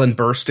Ellen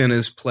Burstyn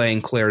is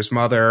playing Claire's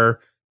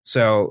mother.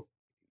 So,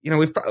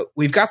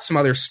 we've got some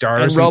other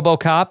stars. And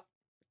RoboCop.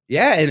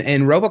 Yeah,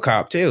 and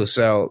RoboCop too.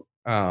 So,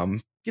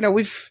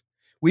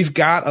 we've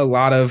got a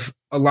lot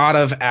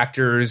of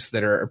actors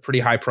that are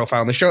pretty high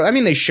profile in the show. I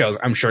mean,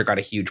 I'm sure it got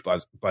a huge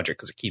budget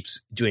because it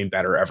keeps doing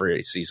better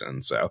every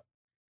season. So,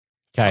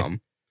 okay.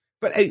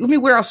 But I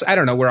mean, where else? I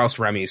don't know where else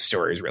Remy's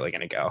story is really going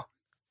to go.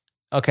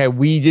 Okay,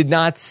 we did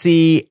not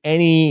see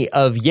any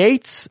of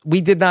Yates. We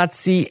did not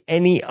see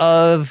any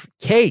of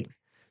Kate.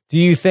 Do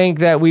you think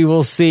that we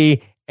will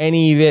see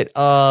any bit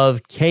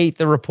of Kate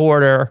the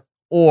reporter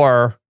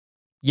or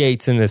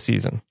Yates in this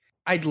season?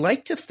 I'd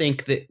like to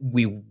think that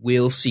we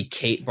will see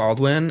Kate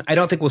Baldwin. I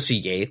don't think we'll see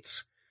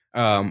Yates.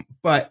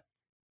 But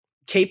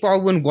Kate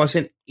Baldwin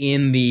wasn't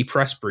in the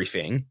press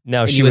briefing.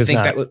 No, she was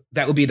not.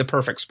 That would be the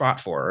perfect spot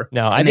for her.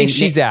 No, I think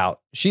she's out.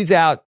 She's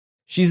out.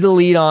 She's the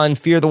lead on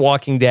Fear the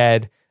Walking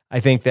Dead. I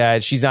think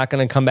that she's not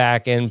going to come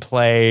back and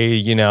play,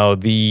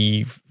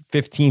 the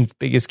 15th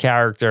biggest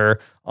character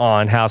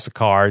on House of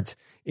Cards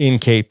in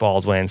Kate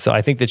Baldwin. So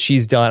I think that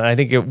she's done. I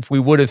think if we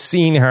would have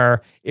seen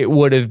her, it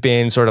would have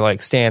been sort of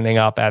like standing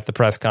up at the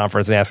press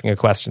conference and asking a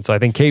question. So I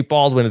think Kate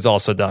Baldwin is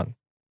also done.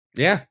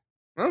 Yeah.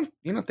 Well,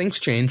 things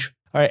change.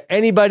 All right.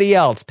 Anybody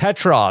else?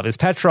 Petrov. Is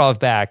Petrov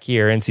back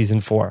here in season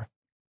 4?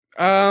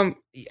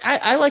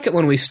 I like it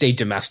when we stay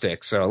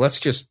domestic. So let's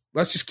just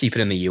keep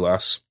it in the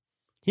U.S.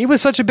 He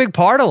was such a big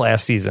part of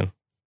last season.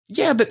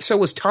 Yeah, but so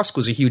was Tusk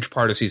was a huge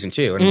part of season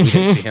 2, and we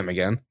didn't see him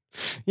again.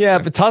 Yeah,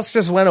 but Tusk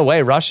just went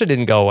away. Russia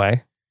didn't go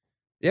away.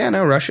 Yeah,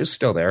 no, Russia's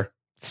still there.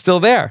 Still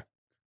there.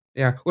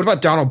 Yeah. What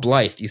about Donald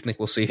Blythe? Do you think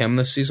we'll see him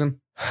this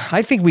season?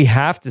 I think we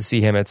have to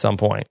see him at some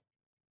point.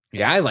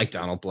 Yeah, I like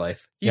Donald Blythe.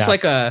 He's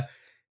like a,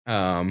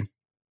 I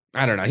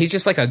don't know. He's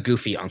just like a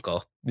goofy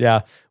uncle.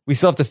 Yeah. We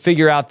still have to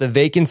figure out the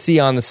vacancy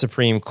on the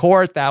Supreme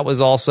Court. That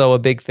was also a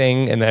big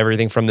thing, and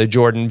everything from the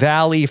Jordan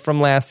Valley from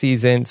last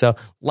season. So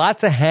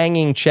lots of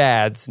hanging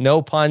chads,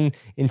 no pun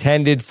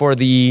intended, for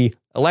the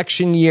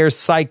election year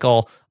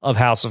cycle of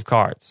House of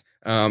Cards.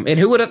 And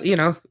who would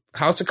have,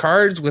 House of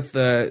Cards with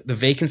the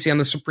vacancy on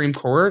the Supreme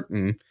Court,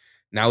 and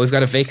now we've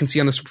got a vacancy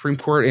on the Supreme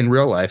Court in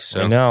real life.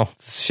 So I know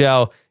this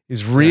show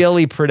is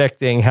really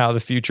predicting how the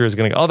future is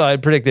going to go. Although I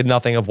predicted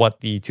nothing of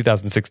what the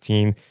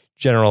 2016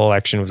 general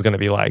election was going to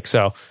be like.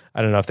 So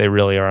I don't know if they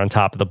really are on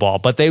top of the ball,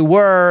 but they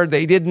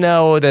did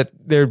know that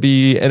there'd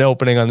be an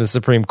opening on the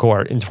Supreme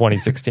Court in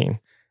 2016.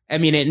 I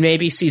mean, it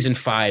maybe season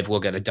 5 we'll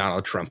get a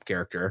Donald Trump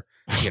character,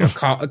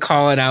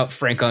 calling out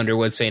Frank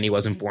Underwood, saying he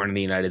wasn't born in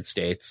the United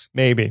States.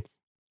 Maybe.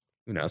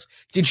 Who knows?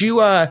 Do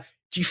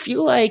you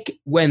feel like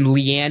when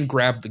Leanne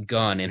grabbed the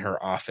gun in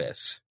her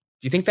office,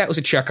 do you think that was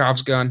a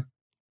Chekhov's gun?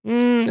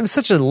 It was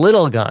such a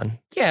little gun.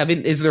 Yeah, I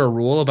mean, is there a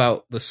rule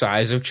about the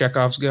size of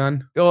Chekhov's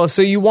gun? Well,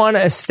 so you want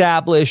to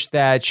establish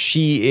that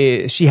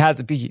she has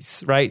a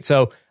piece, right?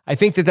 So I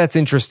think that that's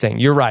interesting.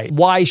 You're right.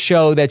 Why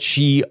show that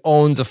she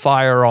owns a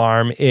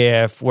firearm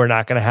if we're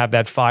not going to have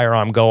that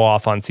firearm go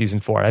off on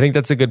season 4? I think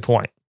that's a good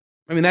point.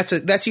 I mean,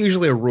 that's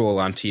usually a rule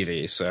on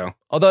TV. So,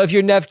 although if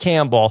you're Nev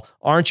Campbell,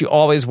 aren't you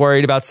always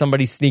worried about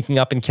somebody sneaking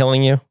up and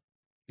killing you?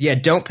 Yeah,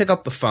 don't pick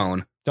up the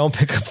phone. Don't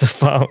pick up the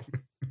phone.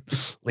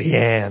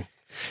 Leanne,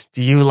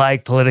 do you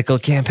like political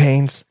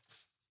campaigns?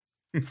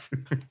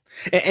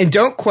 And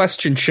don't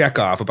question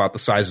Chekhov about the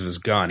size of his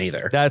gun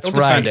either. That's don't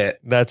right. Defend it.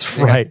 That's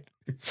right.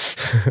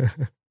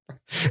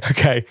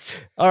 Okay.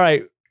 All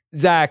right,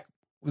 Zach,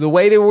 the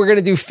way that we're going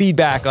to do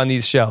feedback on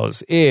these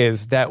shows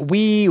is that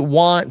we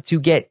want to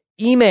get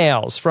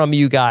emails from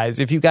you guys.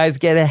 If you guys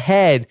get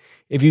ahead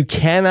If you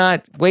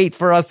cannot wait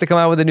for us to come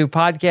out with a new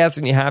podcast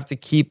and you have to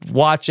keep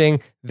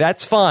watching,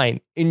 that's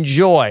fine.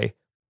 Enjoy.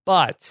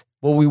 But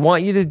what we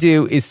want you to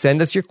do is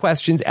send us your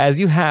questions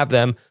as you have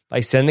them by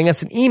sending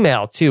us an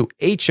email to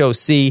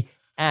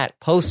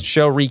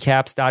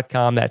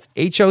hoc@postshowrecaps.com. That's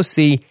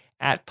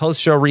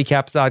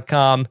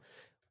hoc@postshowrecaps.com.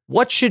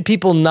 What should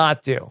people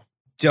not do?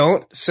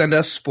 Don't send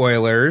us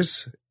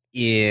spoilers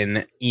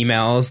in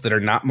emails that are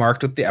not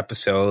marked with the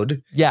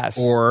episode. Yes.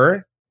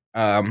 Or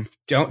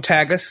don't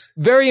tag us.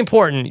 Very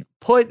important.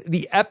 Put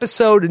the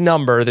episode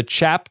number, the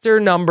chapter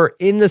number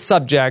in the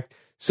subject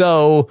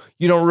so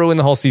you don't ruin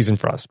the whole season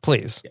for us,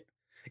 please.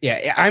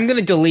 Yeah, I'm going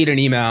to delete an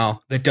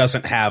email that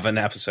doesn't have an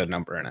episode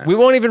number in it. We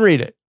won't even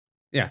read it.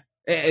 Yeah.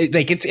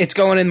 It's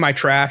going in my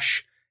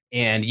trash,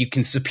 and you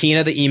can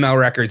subpoena the email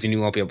records and you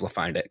won't be able to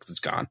find it because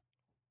it's gone.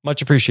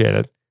 Much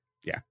appreciated.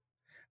 Yeah.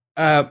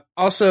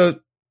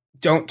 Also,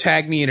 don't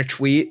tag me in a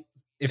tweet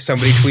if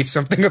somebody tweets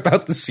something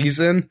about the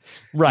season.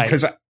 Right.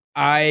 Because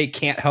I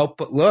can't help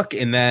but look,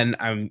 and then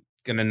I'm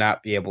going to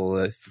not be able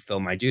to fulfill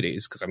my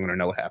duties because I'm going to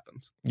know what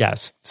happens.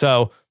 Yes.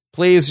 So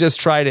please just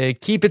try to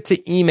keep it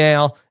to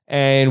email,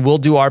 and we'll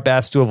do our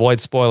best to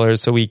avoid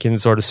spoilers so we can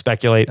sort of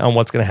speculate on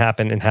what's going to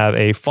happen and have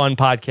a fun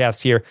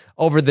podcast here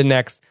over the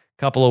next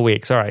couple of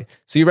weeks. All right.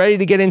 So you ready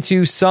to get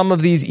into some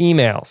of these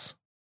emails?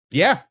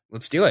 Yeah,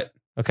 let's do it.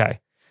 Okay.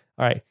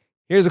 All right.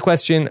 Here's a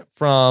question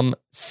from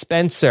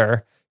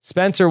Spencer.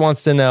 Spencer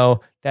wants to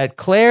know that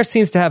Claire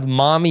seems to have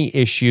mommy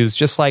issues,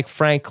 just like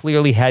Frank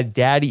clearly had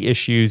daddy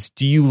issues.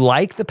 Do you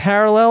like the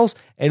parallels?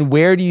 And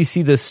where do you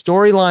see the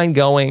storyline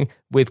going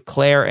with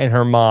Claire and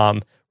her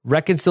mom?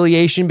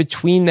 Reconciliation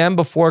between them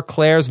before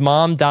Claire's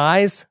mom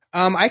dies?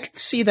 I can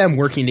see them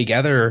working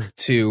together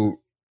to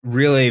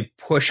really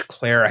push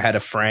Claire ahead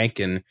of Frank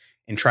and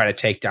try to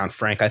take down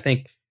Frank. I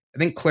think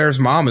Claire's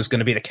mom is going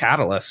to be the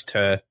catalyst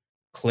to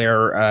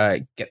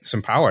Claire get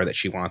some power that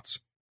she wants.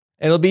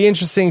 It'll be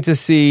interesting to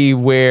see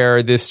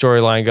where this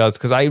storyline goes,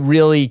 because I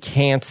really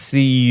can't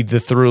see the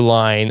through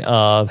line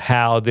of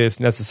how this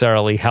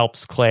necessarily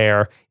helps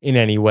Claire in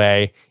any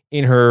way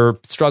in her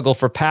struggle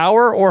for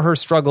power or her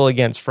struggle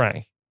against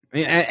Frank.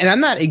 And I'm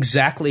not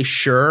exactly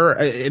sure.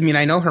 I mean,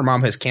 I know her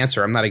mom has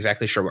cancer. I'm not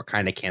exactly sure what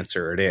kind of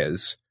cancer it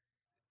is.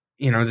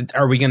 You know,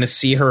 are we going to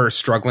see her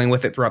struggling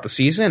with it throughout the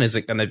season? Is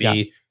it going to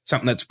be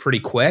something that's pretty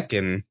quick?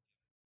 And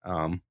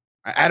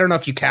I don't know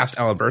if you cast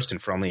Ella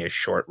Burstyn for only a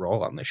short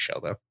role on this show,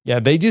 though. Yeah,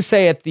 they do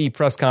say at the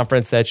press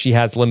conference that she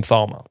has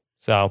lymphoma.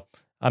 So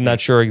I'm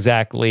not sure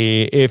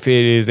exactly if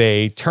it is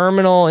a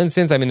terminal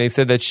instance. I mean, they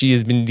said that she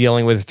has been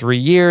dealing with it 3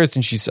 years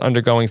and she's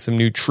undergoing some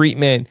new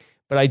treatment.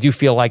 But I do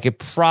feel like it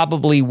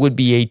probably would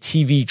be a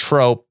TV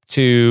trope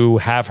to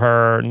have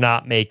her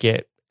not make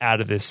it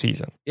out of this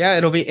season. Yeah,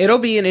 it'll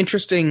be an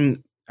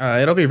interesting.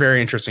 It'll be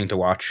very interesting to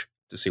watch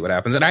to see what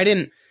happens. And I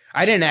didn't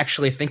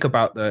actually think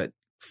about the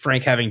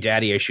Frank having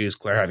daddy issues,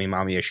 Claire having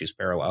mommy issues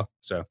parallel.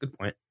 So good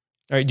point.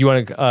 All right, do you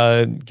want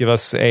to give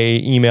us a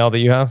email that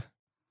you have?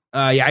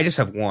 Yeah, I just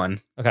have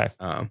one. Okay.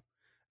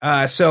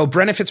 So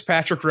Brenna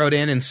Fitzpatrick wrote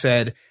in and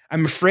said,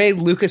 "I'm afraid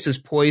Lucas is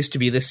poised to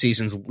be this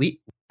season's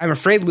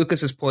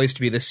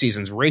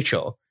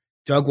Rachel.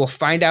 Doug will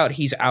find out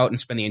he's out and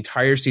spend the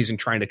entire season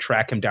trying to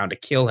track him down to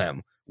kill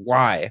him.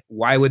 Why?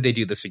 Why would they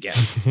do this again?"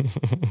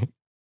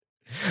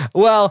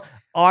 Well,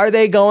 are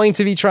they going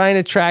to be trying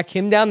to track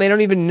him down? They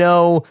don't even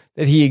know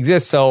that he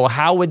exists. So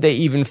how would they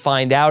even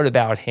find out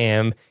about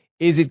him?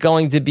 Is it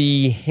going to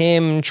be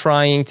him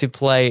trying to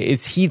play?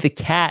 Is he the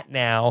cat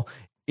now?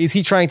 Is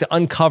he trying to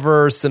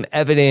uncover some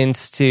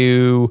evidence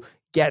to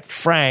get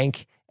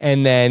Frank?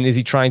 And then is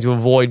he trying to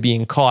avoid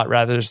being caught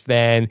rather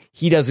than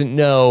he doesn't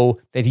know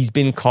that he's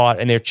been caught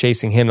and they're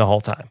chasing him the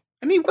whole time?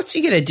 I mean, what's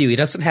he going to do? He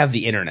doesn't have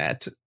the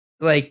internet.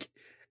 Like,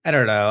 I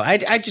don't know.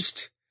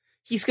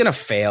 He's going to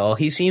fail.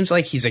 He seems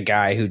like he's a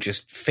guy who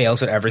just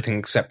fails at everything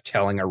except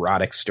telling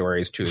erotic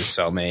stories to his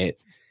cellmate.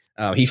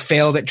 He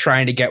failed at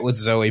trying to get with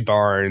Zoe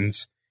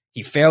Barnes.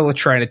 He failed at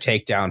trying to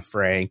take down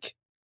Frank.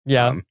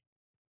 Yeah.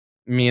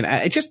 I mean,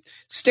 I just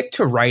stick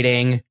to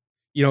writing,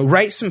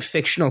 write some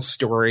fictional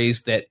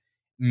stories that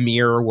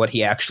mirror what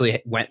he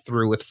actually went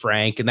through with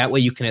Frank. And that way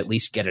you can at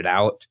least get it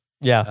out.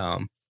 Yeah.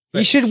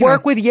 He should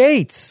work with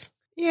Yates.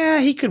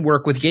 Yeah, he could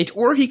work with Yates,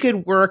 or he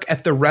could work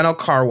at the rental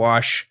car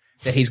wash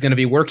that he's going to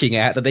be working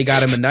at, that they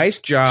got him a nice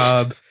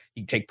job.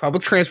 He can take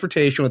public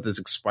transportation with his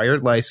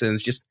expired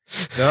license, just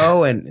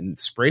go and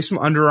spray some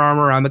Under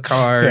Armour on the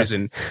cars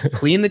and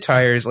clean the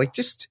tires. Like,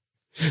 just.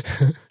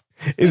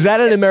 Is that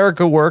an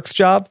America Works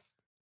job?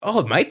 Oh,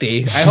 it might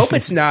be. I hope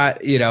it's not,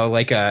 I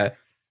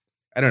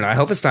don't know. I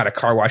hope it's not a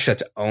car wash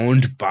that's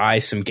owned by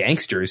some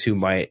gangsters who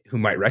might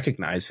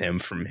recognize him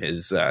from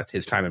his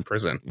time in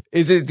prison.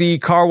 Is it the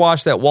car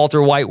wash that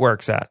Walter White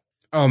works at?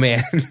 Oh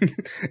man.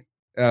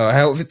 Oh, I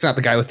hope it's not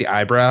the guy with the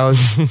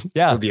eyebrows.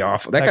 Yeah. It would be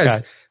awful.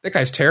 That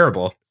guy's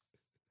terrible.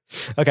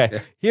 Okay. Yeah.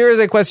 Here is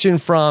a question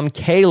from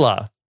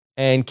Kayla.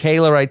 And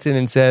Kayla writes in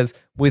and says,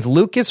 with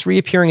Lucas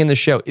reappearing in the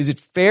show, is it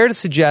fair to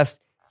suggest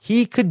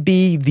he could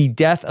be the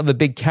death of a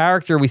big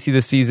character we see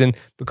this season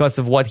because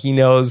of what he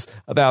knows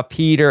about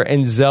Peter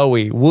and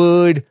Zoe?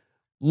 Would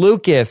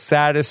Lucas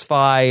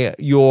satisfy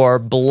your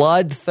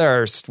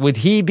bloodthirst? Would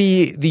he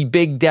be the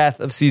big death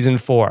of season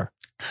 4?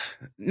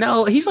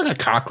 No, he's like a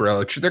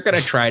cockroach. They're going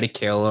to try to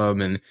kill him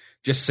and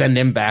just send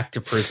him back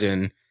to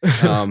prison.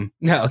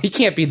 No, he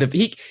can't be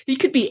he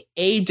could be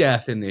a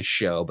death in this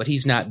show, but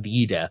he's not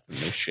the death in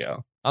this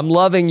show. I'm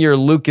loving your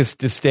Lucas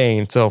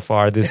disdain so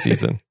far this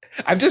season.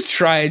 I'm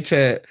trying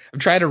to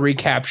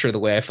recapture the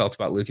way I felt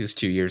about Lucas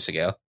 2 years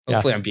ago.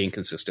 Hopefully I'm being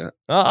consistent.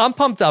 I'm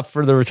pumped up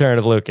for the return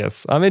of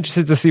Lucas. I'm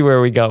interested to see where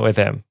we go with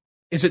him.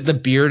 Is it the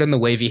beard and the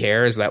wavy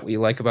hair? Is that what you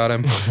like about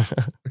him?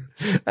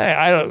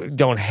 I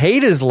don't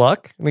hate his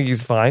look. I think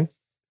he's fine.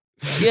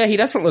 Yeah, he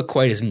doesn't look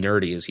quite as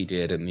nerdy as he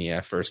did in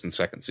the first and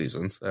second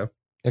season. So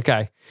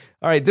okay.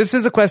 All right. This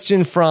is a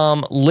question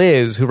from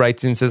Liz, who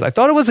writes in and says, I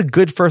thought it was a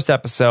good first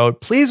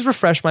episode. Please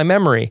refresh my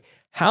memory.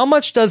 How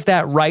much does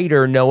that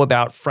writer know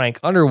about Frank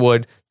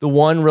Underwood, the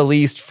one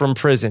released from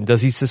prison?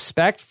 Does he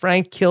suspect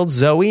Frank killed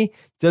Zoe?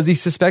 Does he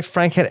suspect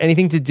Frank had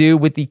anything to do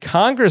with the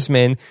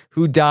congressman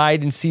who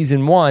died in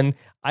season 1?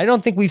 I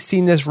don't think we've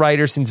seen this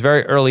writer since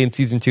very early in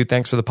season 2.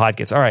 Thanks for the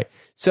podcast. All right.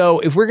 So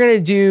if we're going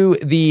to do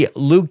the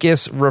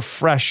Lucas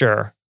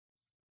refresher,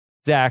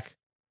 Zach,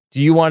 do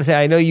you want to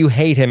say, I know you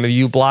hate him. Have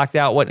you blocked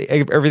out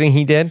everything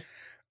he did?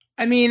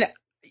 I mean,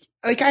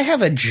 like, I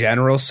have a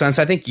general sense.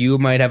 I think you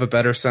might have a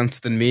better sense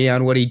than me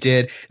on what he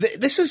did.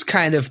 This is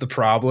kind of the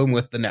problem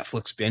with the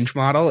Netflix binge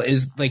model,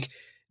 is like,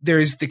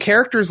 there's the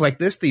characters like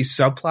this, these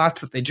subplots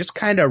that they just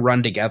kind of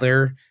run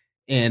together.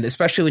 And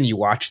especially when you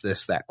watch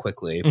this that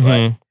quickly.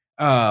 Mm-hmm.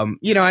 But,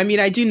 you know, I mean,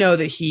 I do know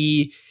that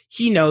he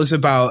knows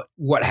about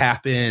what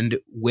happened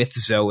with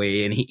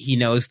Zoe, and he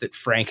knows that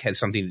Frank had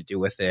something to do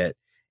with it.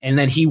 And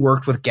then he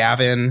worked with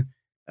Gavin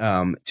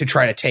to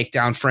try to take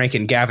down Frank.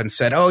 And Gavin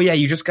said, oh, yeah,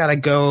 you just got to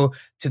go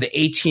to the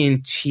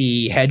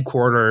AT&T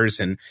headquarters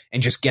and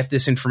just get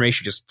this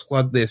information. Just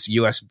plug this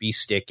USB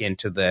stick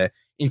into the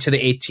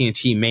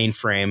AT&T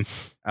mainframe.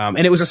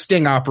 And it was a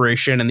sting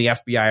operation, and the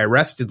FBI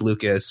arrested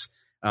Lucas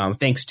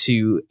thanks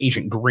to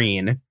Agent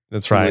Green.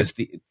 That's right. Who was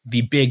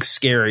the big,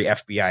 scary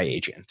FBI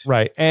agent.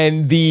 Right.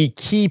 And the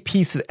key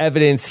piece of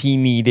evidence he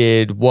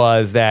needed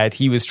was that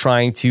he was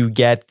trying to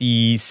get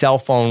the cell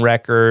phone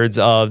records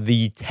of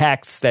the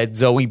texts that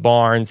Zoe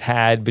Barnes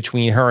had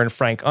between her and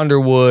Frank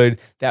Underwood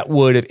that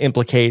would have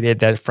implicated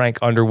that Frank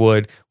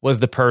Underwood was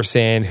the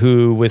person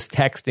who was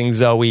texting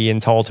Zoe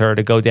and told her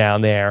to go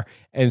down there.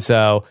 And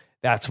so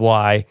that's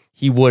why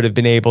he would have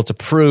been able to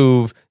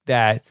prove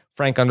that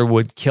Frank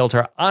Underwood killed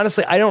her.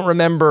 Honestly, I don't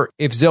remember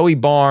if Zoe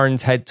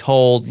Barnes had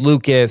told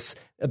Lucas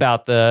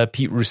about the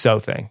Pete Rousseau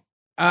thing.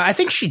 I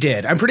think she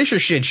did. I'm pretty sure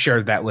she had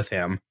shared that with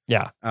him.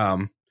 Yeah.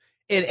 And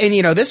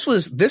you know,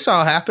 this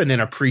all happened in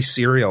a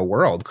pre-serial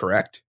world,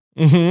 correct?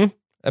 Mm-hmm.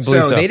 I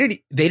believe so. They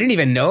didn't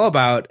even know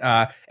about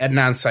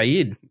Adnan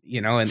Syed,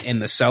 you know,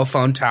 and the cell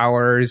phone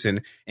towers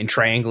and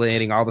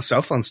triangulating all the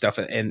cell phone stuff.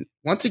 And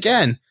once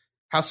again,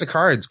 House of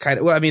Cards it had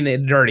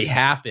already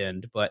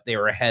happened, but they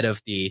were ahead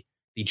of the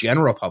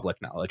general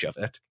public knowledge of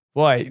it.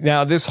 Boy,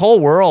 now this whole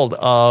world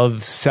of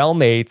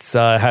cellmates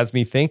has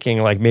me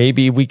thinking, like,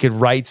 maybe we could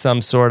write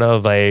some sort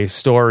of a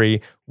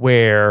story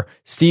where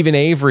Stephen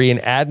Avery and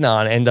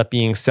Adnan end up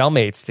being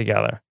cellmates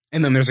together.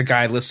 And then there's a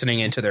guy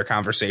listening into their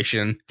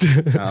conversation.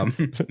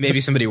 Maybe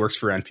somebody works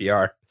for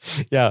NPR.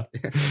 Yeah.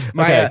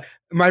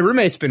 My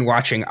roommate's been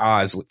watching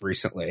Oz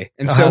recently.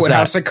 And so when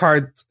House of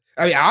Cards,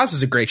 I mean, Oz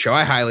is a great show.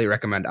 I highly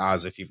recommend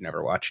Oz if you've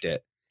never watched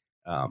it.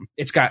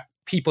 It's got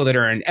people that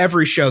are in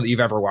every show that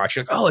you've ever watched.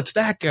 Like, oh, it's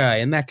that guy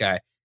and that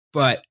guy.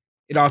 But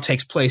it all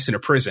takes place in a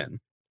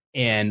prison.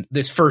 And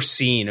this first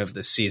scene of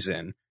this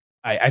season,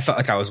 I felt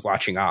like I was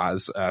watching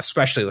Oz,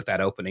 especially with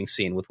that opening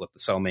scene with what the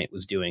cellmate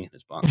was doing in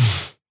his bunk.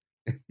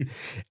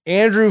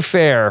 Andrew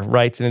Fair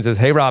writes in and says,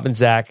 hey, Rob and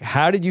Zach,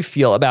 how did you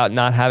feel about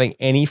not having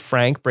any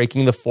Frank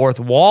breaking the fourth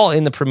wall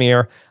in the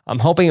premiere? I'm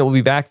hoping it will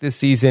be back this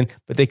season,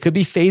 but they could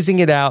be phasing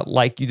it out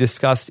like you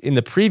discussed in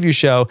the preview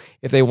show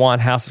if they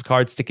want House of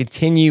Cards to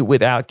continue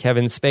without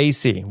Kevin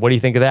Spacey. What do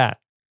you think of that?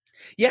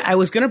 Yeah, I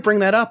was going to bring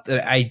that up.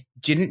 That I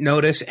didn't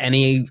notice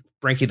any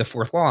breaking the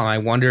fourth wall, and I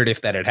wondered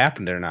if that had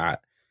happened or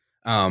not.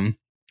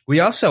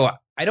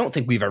 I don't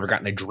think we've ever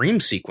gotten a dream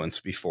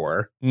sequence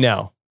before.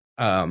 No.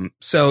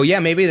 So yeah,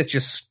 maybe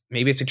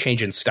it's a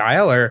change in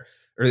style or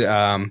you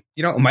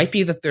know, it might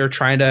be that they're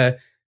trying to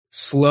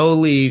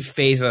slowly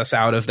phase us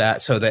out of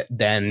that so that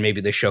then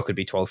maybe the show could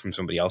be told from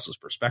somebody else's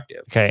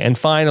perspective. Okay. And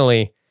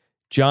finally,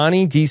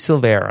 Johnny D.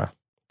 Silvera,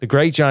 the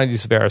great Johnny D.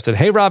 Silvera, said,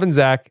 hey, Rob and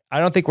Zach, I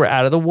don't think we're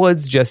out of the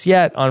woods just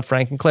yet on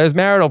Frank and Claire's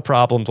marital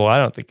problems. Well, I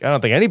don't think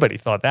anybody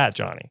thought that,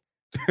 Johnny.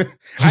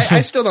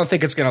 I still don't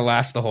think it's going to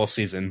last the whole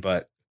season,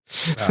 but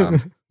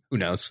who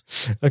knows?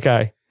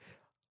 Okay.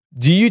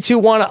 Do you two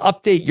want to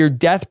update your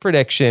death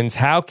predictions?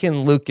 How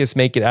can Lucas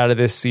make it out of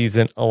this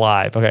season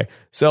alive? Okay.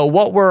 So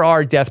what were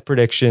our death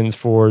predictions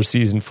for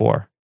season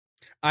 4?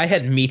 I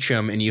had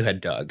Meacham and you had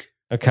Doug.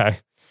 Okay.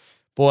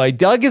 Boy,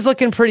 Doug is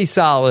looking pretty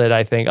solid,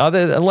 I think.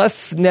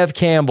 Unless Nev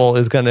Campbell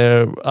is going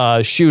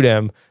to shoot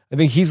him, I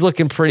think he's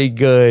looking pretty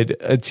good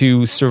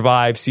to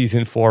survive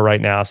season 4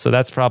 right now. So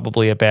that's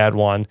probably a bad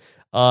one.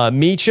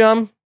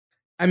 Meacham.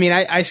 I mean,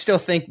 I still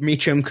think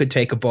Meacham could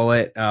take a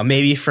bullet,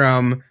 maybe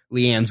from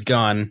Leanne's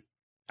gun.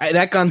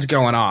 That gun's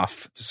going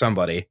off to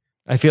somebody.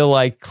 I feel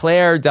like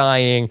Claire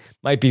dying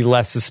might be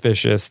less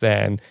suspicious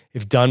than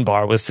if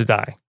Dunbar was to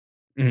die.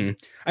 Mm-hmm.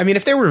 I mean,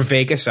 if there were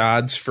Vegas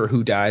odds for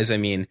who dies, I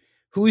mean,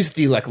 who's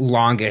the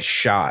longest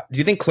shot? Do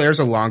you think Claire's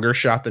a longer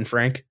shot than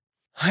Frank?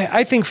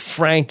 I think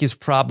Frank is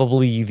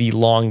probably the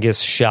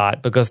longest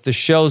shot because the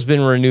show's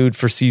been renewed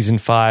for season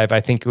 5.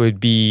 I think it would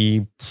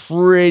be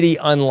pretty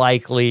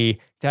unlikely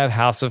to have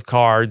House of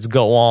Cards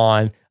go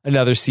on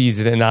another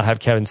season and not have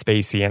Kevin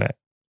Spacey in it.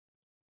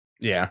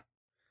 Yeah.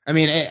 I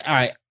mean,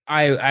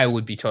 I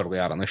would be totally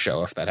out on the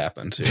show if that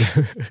happened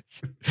too.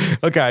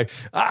 Okay.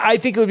 I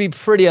think it would be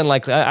pretty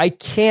unlikely. I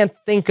can't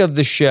think of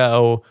the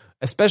show,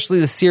 especially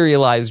the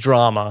serialized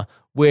drama,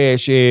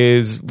 which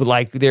is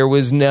like there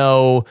was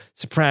no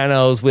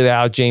Sopranos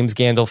without James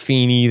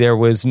Gandolfini. There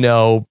was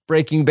no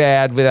Breaking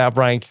Bad without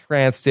Bryan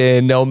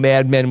Cranston, no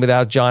Mad Men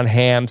without Jon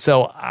Hamm.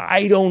 So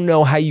I don't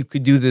know how you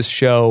could do this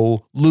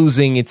show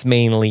losing its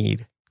main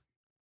lead.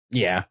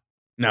 Yeah.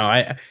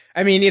 No,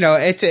 I mean,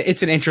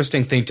 it's an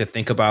interesting thing to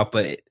think about,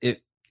 but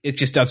it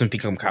just doesn't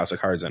become House of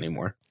Cards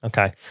anymore.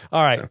 Okay.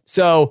 All right.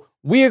 So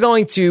we are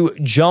going to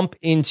jump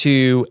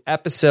into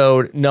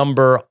episode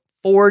number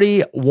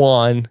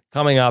 41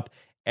 coming up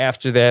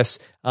after this,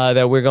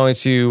 that we're going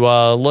to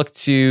look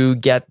to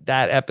get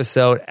that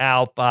episode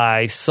out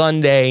by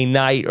Sunday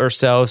night or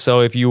so. So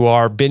if you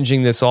are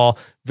binging this all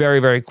very,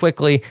 very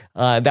quickly,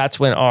 that's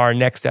when our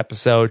next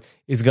episode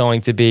is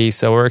going to be.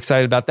 So we're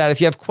excited about that.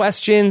 If you have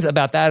questions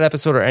about that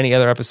episode or any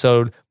other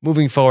episode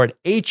moving forward,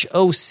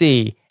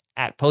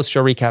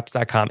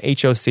 HOC@postshowrecaps.com,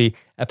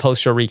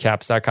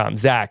 HOC@postshowrecaps.com.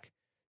 Zach,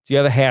 do you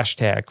have a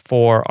hashtag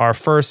for our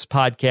first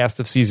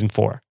podcast of season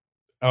 4?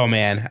 Oh,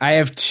 man. I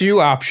have 2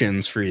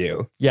 options for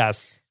you.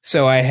 Yes.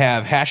 So I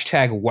have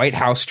hashtag White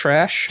House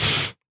Trash.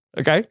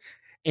 Okay.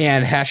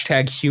 And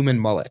hashtag Human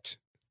Mullet.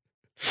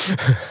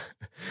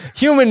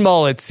 Human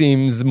Mullet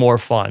seems more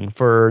fun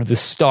for the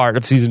start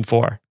of season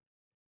 4.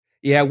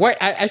 Yeah,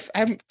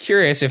 I'm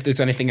curious if there's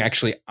anything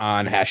actually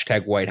on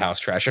hashtag White House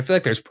Trash. I feel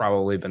like there's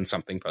probably been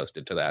something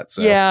posted to that.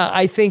 So. Yeah,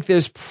 I think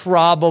there's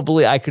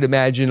probably, I could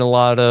imagine a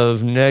lot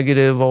of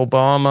negative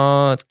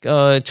Obama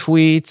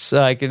tweets.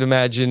 I could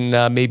imagine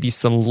maybe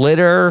some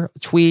litter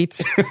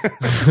tweets.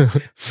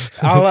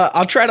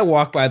 I'll try to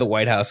walk by the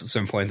White House at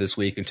some point this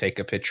week and take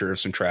a picture of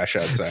some trash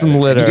outside. Some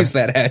litter. Use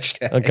that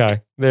hashtag.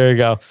 Okay, there you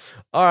go.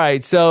 All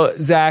right, so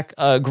Zach,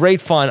 great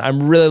fun.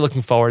 I'm really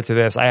looking forward to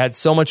this. I had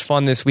so much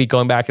fun this week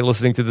going back and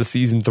listening to the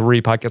season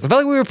 3 podcast. I felt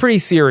like we were pretty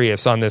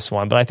serious on this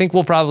one, but I think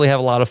we'll probably have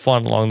a lot of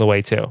fun along the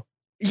way too.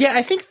 Yeah,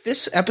 I think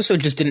this episode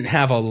just didn't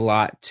have a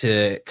lot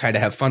to kind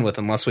of have fun with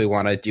unless we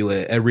want to do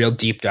a real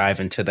deep dive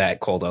into that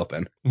cold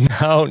open.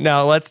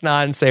 No, let's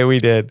not say we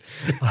did.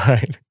 All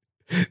right.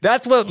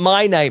 That's what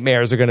my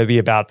nightmares are going to be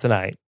about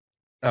tonight.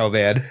 Oh,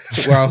 man.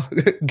 Well,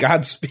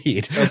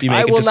 Godspeed. Hope you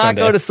make it to I will not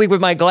Sunday. go to sleep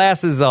with my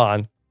glasses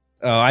on.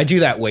 Oh, I do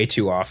that way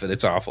too often.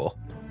 It's awful.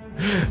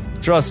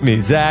 Trust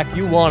me, Zach,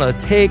 you want to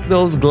take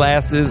those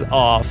glasses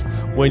off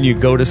when you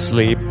go to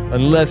sleep,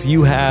 unless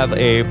you have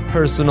a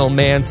personal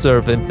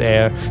manservant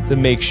there to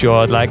make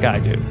sure, like I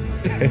do.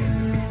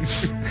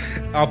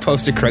 I'll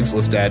post a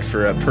Craigslist ad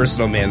for a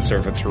personal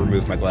manservant to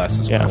remove my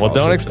glasses. Yeah, well,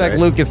 don't expect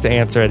Lucas to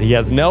answer it. He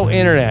has no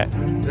internet.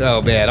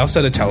 Oh, man. I'll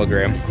send a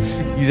telegram.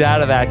 He's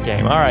out of that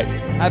game. All right.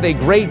 Have a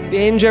great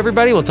binge,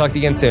 everybody. We'll talk to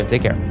you again soon.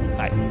 Take care.